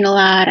was drinking a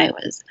lot. I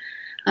was,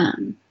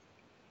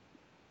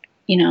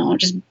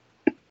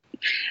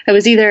 I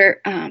was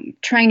either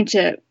trying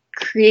to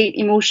create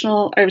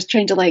I was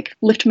trying to like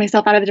lift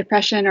myself out of the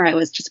depression, or I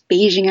was just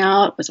beiging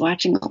out, was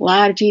watching a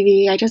lot of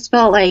TV. I just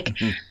felt like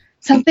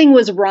something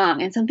was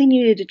wrong and something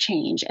needed to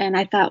change. And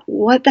I thought,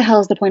 what the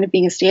hell is the point of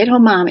being a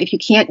stay-at-home mom if you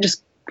can't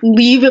just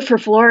leave it for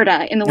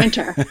Florida in the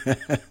winter?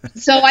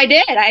 So I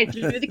did. I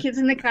threw the kids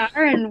in the car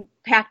and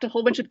packed a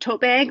whole bunch of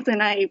tote bags,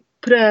 and I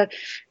put a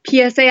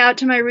PSA out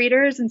to my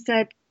readers and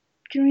said,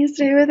 can we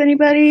stay with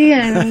anybody?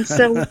 And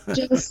so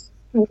just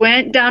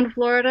went down to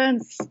Florida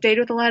and stayed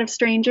with a lot of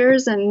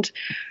strangers. And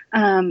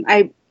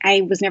I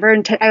was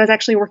I was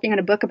actually working on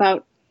a book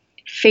about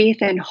faith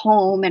and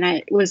home, and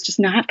it was just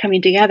not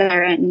coming together.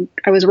 And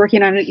I was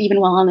working on it even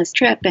while on this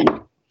trip. And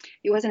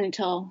it wasn't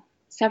until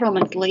several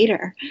months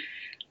later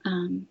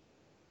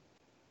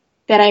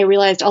that I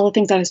realized all the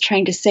things I was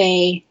trying to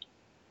say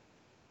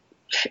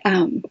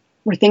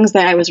were things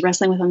that I was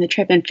wrestling with on the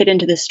trip and fit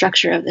into the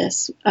structure of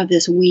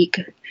this week.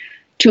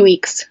 2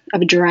 weeks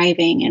of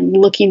driving and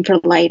looking for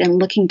light and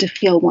looking to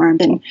feel warm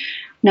and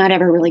not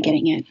ever really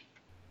getting it.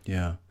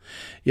 Yeah.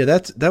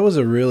 That was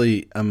a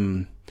really,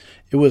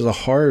 it was a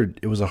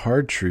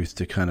hard truth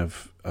to kind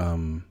of,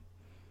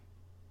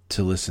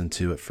 to listen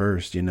to at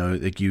first,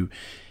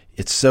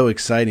 it's so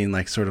exciting,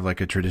 like sort of like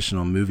a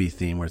traditional movie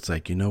theme where it's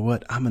like, you know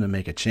what, I'm going to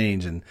make a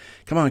change and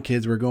come on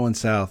kids, we're going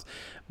south.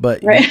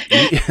 But,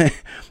 right.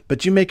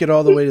 But you make it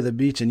all the way to the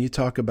beach and you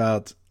talk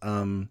about,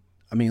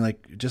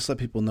 just let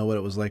people know what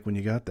it was like when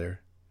you got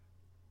there.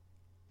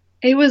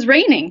 It was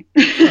raining.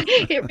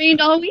 It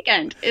rained all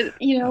weekend.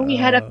 We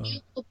had a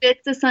few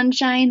bits of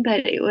sunshine,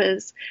 but it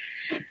was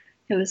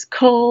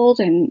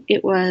cold and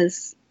it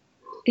was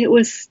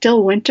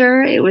still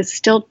winter. It was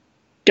still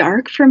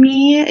dark for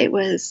me. It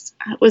was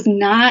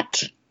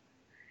not,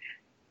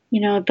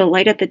 the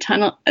light at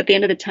the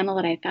end of the tunnel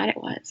that I thought it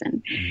was.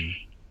 And,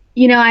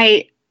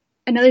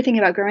 another thing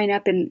about growing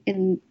up in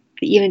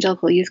the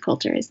evangelical youth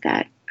culture is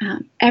that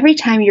every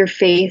time your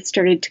faith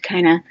started to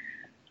kind of,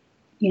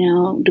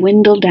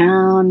 dwindle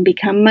down,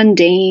 become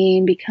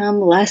mundane, become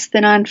less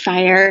than on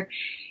fire,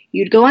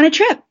 you'd go on a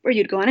trip or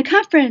you'd go on a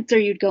conference or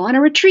you'd go on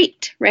a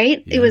retreat,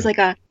 right? Yeah. It was like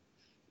that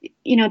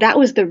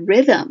was the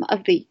rhythm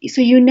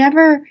so you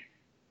never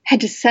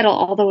had to settle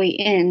all the way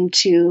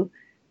into,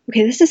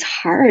 okay, this is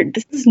hard.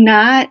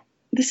 I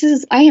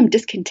am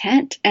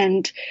discontent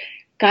and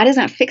God is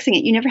not fixing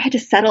it. You never had to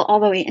settle all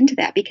the way into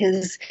that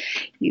because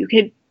you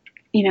could,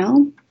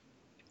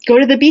 go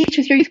to the beach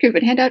with your youth group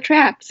and hand out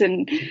tracts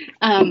and,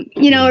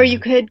 or you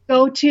could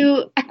go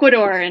to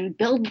Ecuador and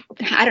build,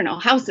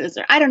 houses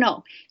or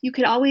you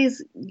could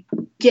always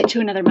get to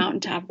another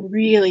mountaintop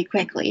really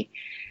quickly.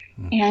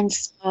 And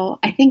so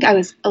I think I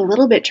was a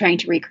little bit trying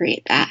to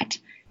recreate that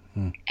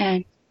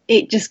and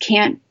it just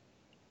can't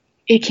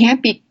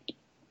be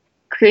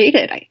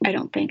created. I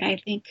don't think. I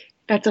think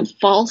that's a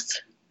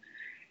false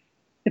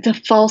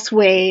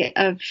way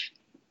of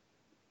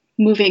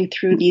moving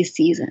through these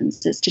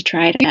seasons, is to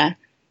try to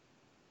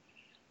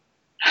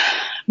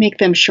make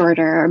them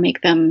shorter or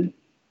make them,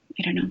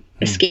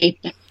 escape,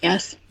 I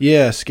guess.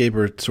 Yeah, escape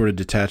or sort of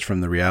detach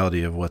from the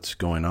reality of what's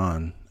going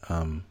on,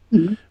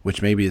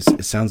 which maybe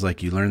it sounds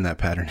like you learned that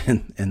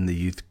pattern in the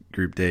youth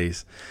group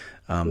days.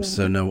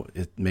 So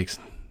it makes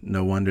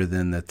no wonder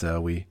then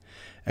that we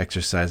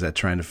exercise that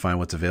trying to find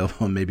what's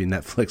available. And maybe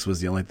Netflix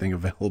was the only thing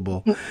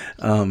available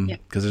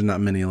because there's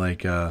not many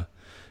like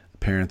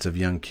parents of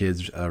young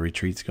kids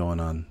retreats going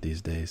on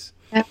these days.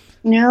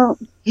 No.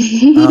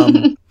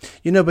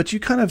 But you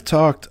kind of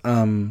talked,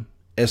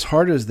 as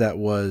hard as that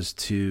was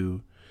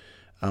to,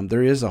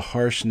 there is a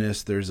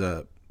harshness. There's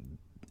a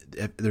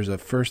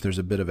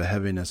bit of a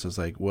heaviness. It's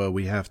like, well,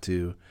 we have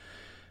to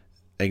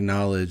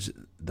acknowledge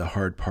the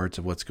hard parts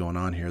of what's going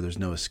on here. There's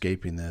no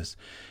escaping this.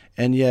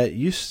 And yet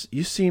you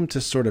seem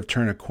to sort of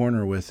turn a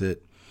corner with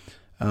it,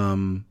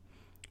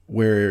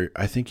 where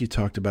I think you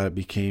talked about it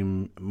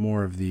became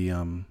more of the,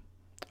 I'm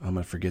going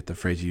to forget the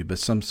phrase you, but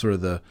some sort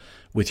of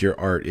with your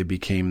art, it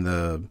became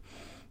the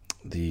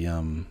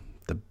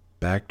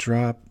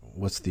backdrop.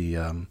 What's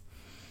the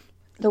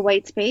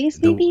white space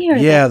maybe?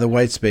 The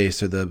white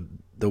space, or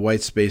the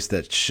white space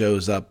that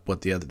shows up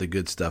what the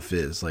good stuff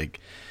is. Like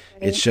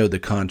right. It showed the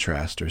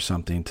contrast or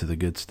something to the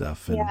good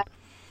stuff. And,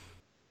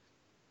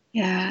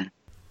 yeah.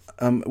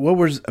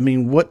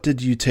 What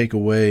did you take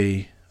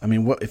away?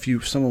 What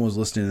if someone was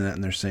listening to that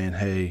and they're saying,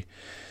 hey,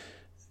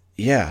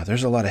 yeah,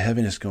 there's a lot of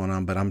heaviness going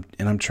on, but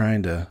I'm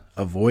trying to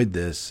avoid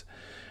this.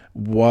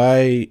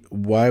 Why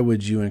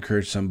would you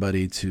encourage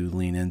somebody to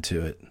lean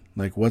into it?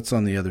 Like, what's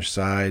on the other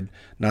side?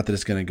 Not that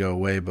it's going to go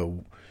away, but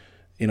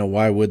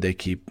why would they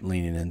keep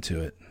leaning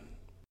into it?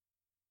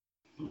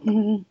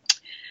 Mhm.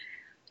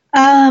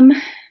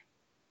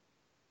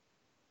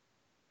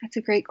 That's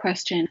a great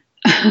question.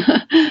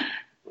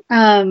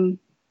 um,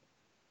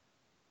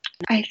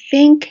 I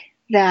think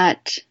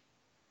that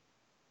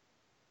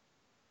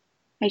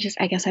I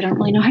guess I don't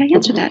really know how to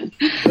answer that.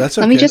 That's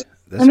okay.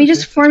 Let me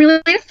just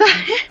formulate a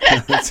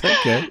thought. That's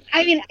okay.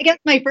 I mean, I guess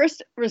my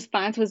first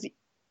response was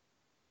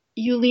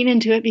you lean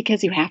into it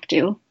because you have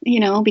to,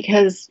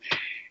 because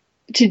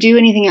to do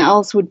anything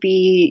else would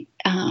be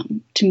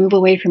to move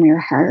away from your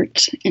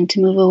heart and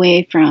to move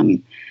away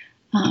from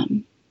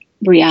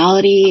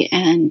reality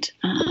and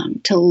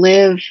to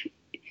live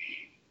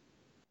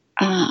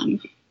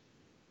kind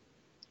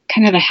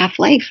of a half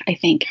life, I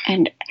think.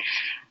 And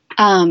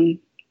I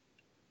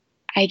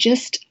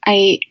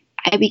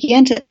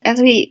began to, as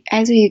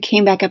we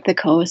came back up the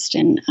coast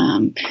and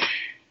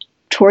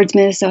towards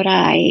Minnesota,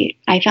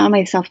 I found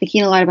myself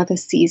thinking a lot about the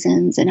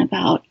seasons and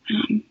about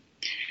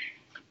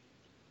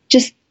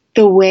just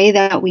the way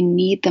that we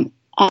need them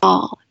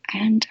all.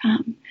 And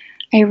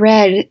I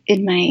read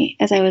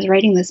as I was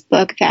writing this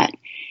book, that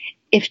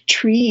if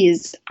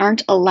trees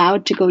aren't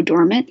allowed to go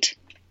dormant,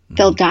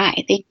 they'll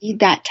die. They need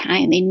that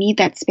time. They need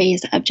that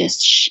space of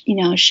just,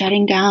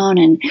 shutting down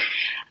and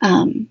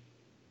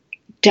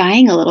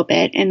dying a little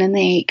bit, and then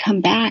they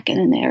come back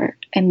and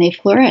they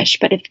flourish.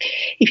 But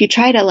if you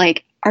try to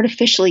like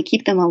artificially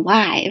keep them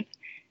alive,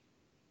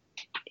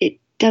 it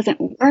doesn't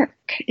work.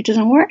 It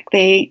doesn't work.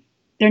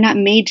 They're not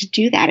made to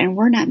do that, and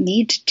we're not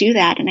made to do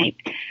that. And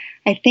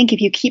I think if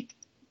you keep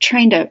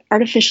trying to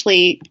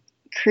artificially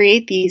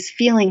create these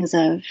feelings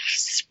of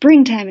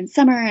springtime and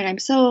summer, and I'm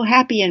so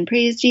happy and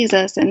praise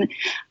Jesus, and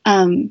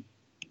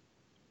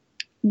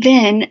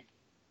then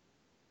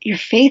your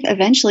faith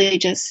eventually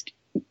just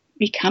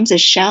becomes a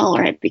shell,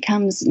 or it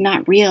becomes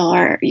not real,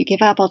 or you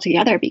give up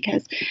altogether,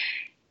 because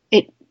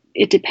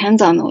it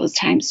depends on those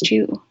times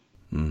too.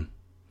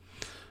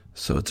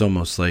 So it's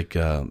almost like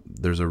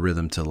there's a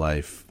rhythm to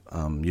life.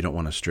 You don't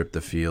want to strip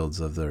the fields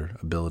of their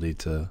ability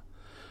to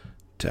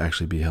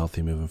actually be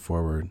healthy moving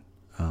forward.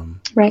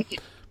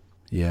 Right.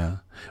 Yeah.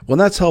 Well,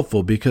 that's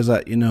helpful, because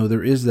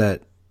there is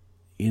that,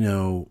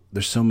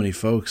 there's so many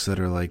folks that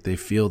are like, they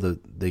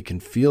can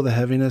feel the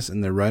heaviness,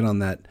 and they're right on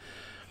that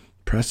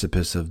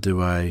precipice of,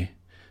 do I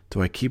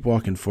keep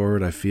walking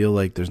forward? I feel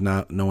like there's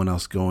no one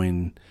else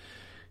going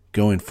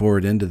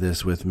forward into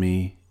this with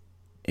me,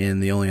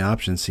 and the only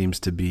option seems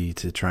to be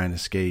to try and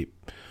escape.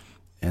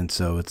 And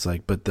so it's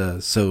like,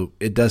 so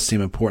it does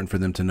seem important for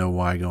them to know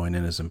why going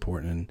in is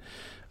important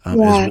and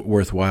is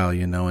worthwhile,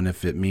 and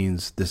if it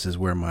means this is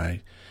where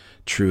my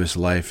truest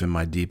life and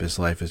my deepest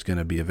life is going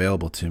to be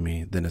available to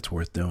me, then it's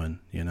worth doing,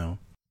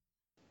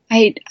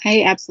 I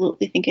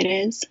absolutely think it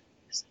is.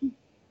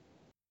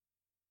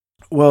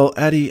 Well,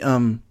 Addie,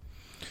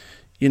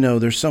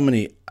 there's so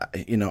many,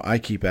 I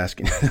keep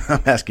asking,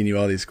 I'm asking you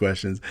all these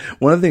questions.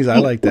 One of the things I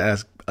like to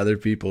ask other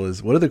people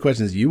is, what are the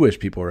questions you wish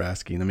people were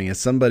asking? I mean, as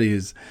somebody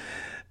who's,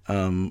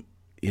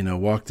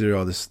 walked through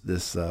all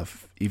this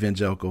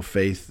evangelical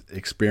faith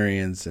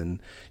experience,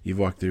 and you've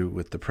walked through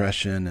with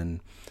depression,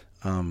 and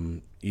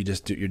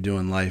you're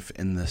doing life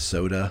in the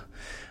soda.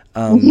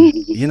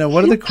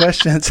 What are the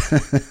questions?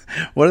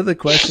 What are the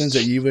questions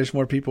that you wish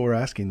more people were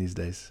asking these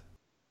days?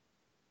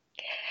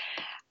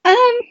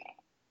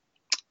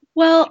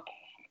 Well,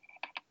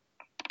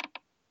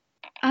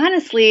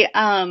 honestly,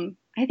 I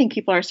think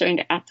people are starting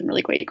to ask some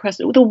really great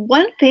questions. The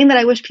one thing that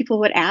I wish people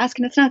would ask,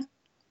 and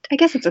I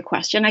guess it's a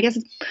question, I guess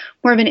it's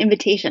more of an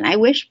invitation. I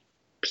wish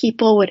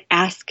people would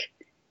ask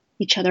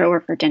each other over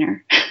for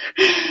dinner.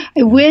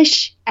 I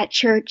wish at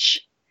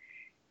church,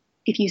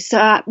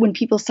 when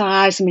people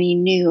saw somebody you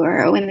knew,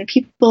 or when the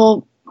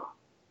people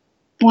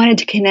wanted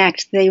to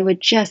connect, they would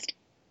just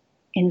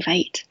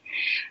invite.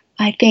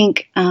 I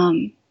think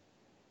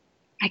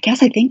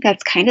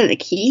that's kind of the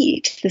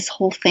key to this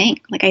whole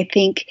thing. Like, I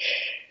think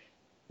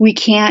we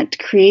can't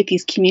create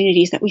these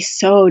communities that we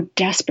so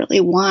desperately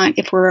want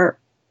if we're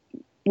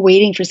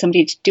waiting for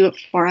somebody to do it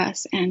for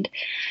us. And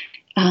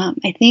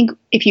I think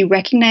if you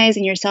recognize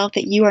in yourself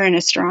that you are in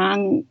a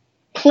strong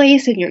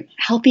place, in your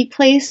healthy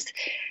place,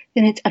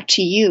 then it's up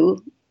to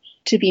you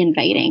to be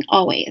inviting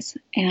always,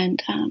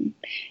 and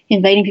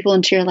inviting people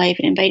into your life,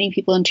 and inviting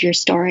people into your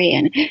story,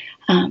 and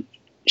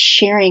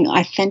sharing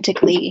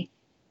authentically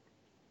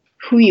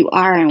who you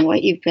are and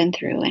what you've been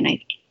through.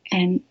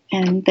 And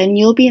then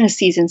you'll be in a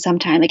season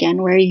sometime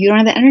again where you don't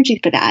have the energy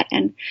for that.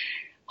 And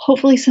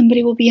hopefully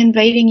somebody will be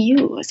inviting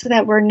you, so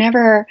that we're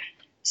never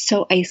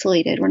so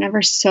isolated. We're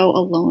never so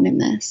alone in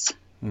this.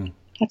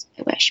 That's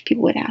what I wish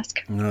people would ask.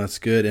 No, that's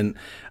good. And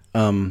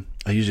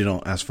I usually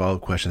don't ask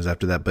follow-up questions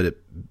after that, but it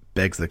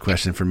begs the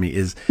question for me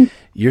is,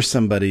 you're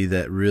somebody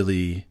that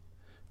really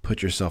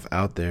put yourself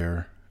out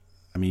there.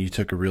 I mean, you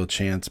took a real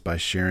chance by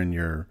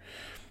sharing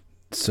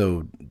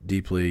so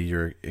deeply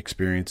your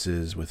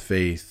experiences with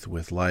faith,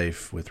 with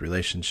life, with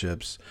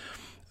relationships.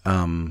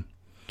 Do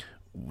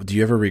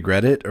you ever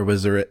regret it, or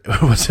was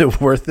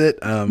it worth it?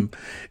 I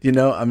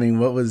mean,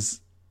 what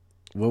was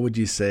What would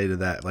you say to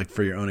that? Like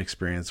for your own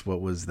experience,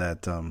 what was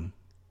that? Do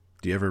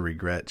you ever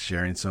regret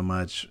sharing so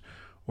much,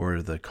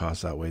 or the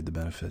costs outweighed the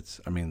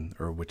benefits? I mean,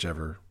 or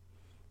whichever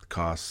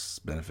costs,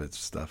 benefits,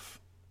 stuff.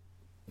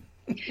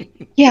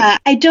 Yeah,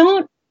 I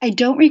don't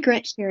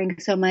regret sharing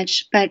so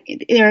much, but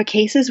there are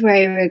cases where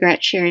I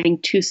regret sharing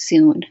too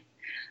soon.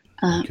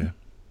 Okay.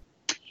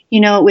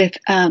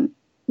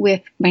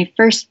 With my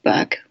first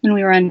book, when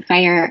we were on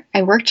fire,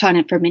 I worked on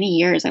it for many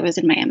years. I was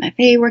in my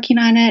MFA working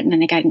on it, and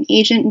then I got an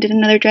agent and did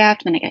another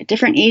draft, and then I got a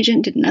different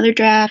agent, did another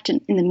draft,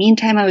 and in the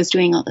meantime, I was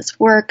doing all this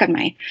work on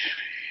my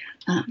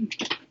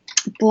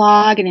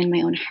blog and in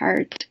my own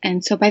heart.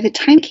 And so by the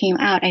time it came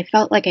out, I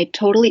felt like I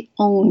totally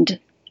owned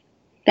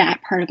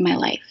that part of my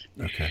life.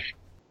 Okay.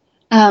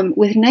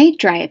 With night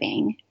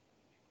driving,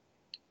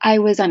 I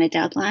was on a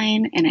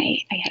deadline, and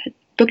I had a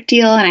book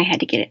deal, and I had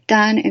to get it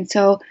done, and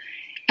so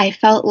I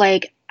felt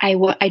like I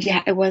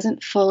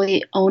wasn't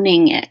fully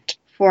owning it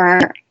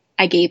before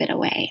I gave it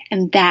away.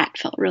 And that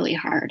felt really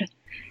hard.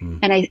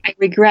 And I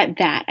regret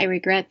that. I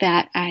regret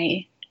that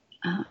I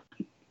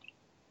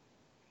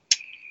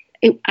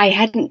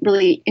hadn't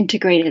really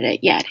integrated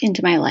it yet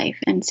into my life.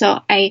 And so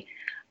I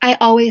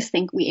always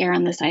think we err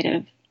on the side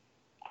of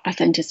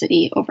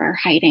authenticity over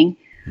hiding.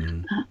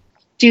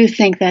 Do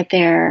think that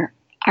there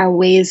are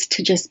ways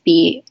to just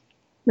be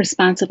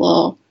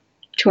responsible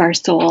to our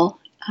soul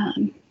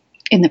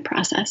in the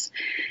process.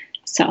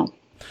 So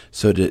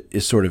it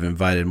sort of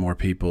invited more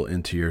people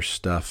into your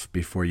stuff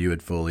before you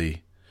had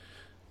fully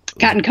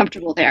gotten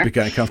comfortable there.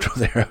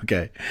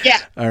 Okay. Yeah.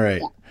 All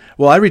right. Yeah.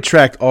 Well, I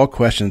retract all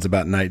questions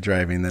about night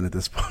driving then at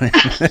this point.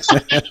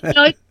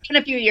 No, it's been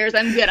a few years.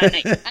 I'm good on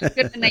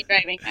night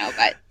driving now,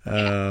 but.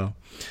 Yeah.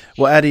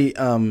 Well, Addie,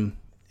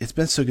 it's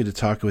been so good to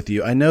talk with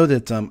you. I know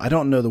that I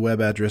don't know the web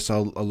address.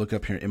 I'll look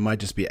up here. It might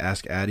just be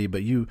Ask Addie,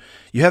 but you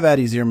have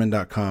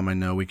AddieZierman.com. I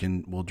know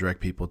we'll direct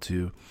people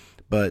to.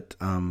 But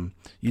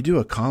you do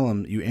a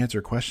column. You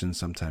answer questions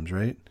sometimes,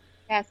 right?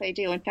 Yes, I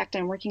do. In fact,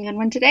 I'm working on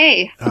one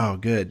today. Oh,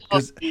 good.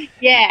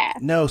 Yeah.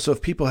 No, so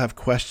if people have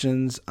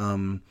questions,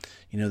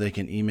 they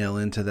can email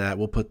into that.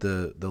 We'll put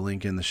the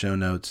link in the show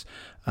notes.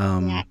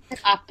 Off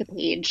the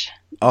page.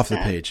 Off the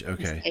page,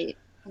 okay.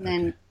 And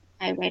then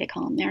I write a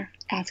column there.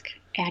 Ask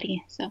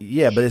Addie. So.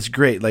 Yeah, but it's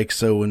great. Like,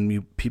 so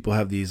when people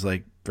have these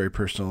like very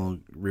personal,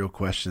 real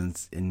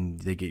questions,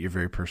 and they get your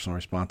very personal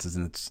responses,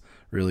 and it's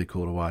really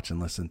cool to watch and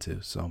listen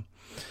to. So.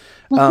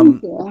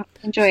 Thank you.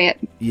 Enjoy it.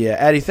 Yeah,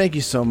 Addie, thank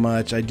you so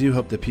much. I do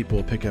hope that people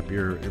will pick up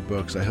your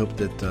books. I hope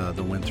that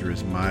the winter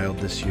is mild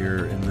this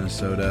year in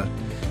Minnesota.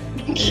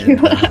 Thank you.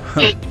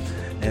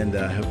 And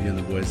I hope you and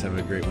the boys have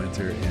a great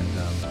winter, and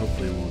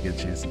hopefully we'll get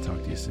a chance to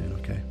talk to you soon,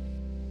 okay?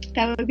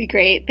 That would be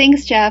great.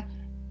 Thanks, Jeff.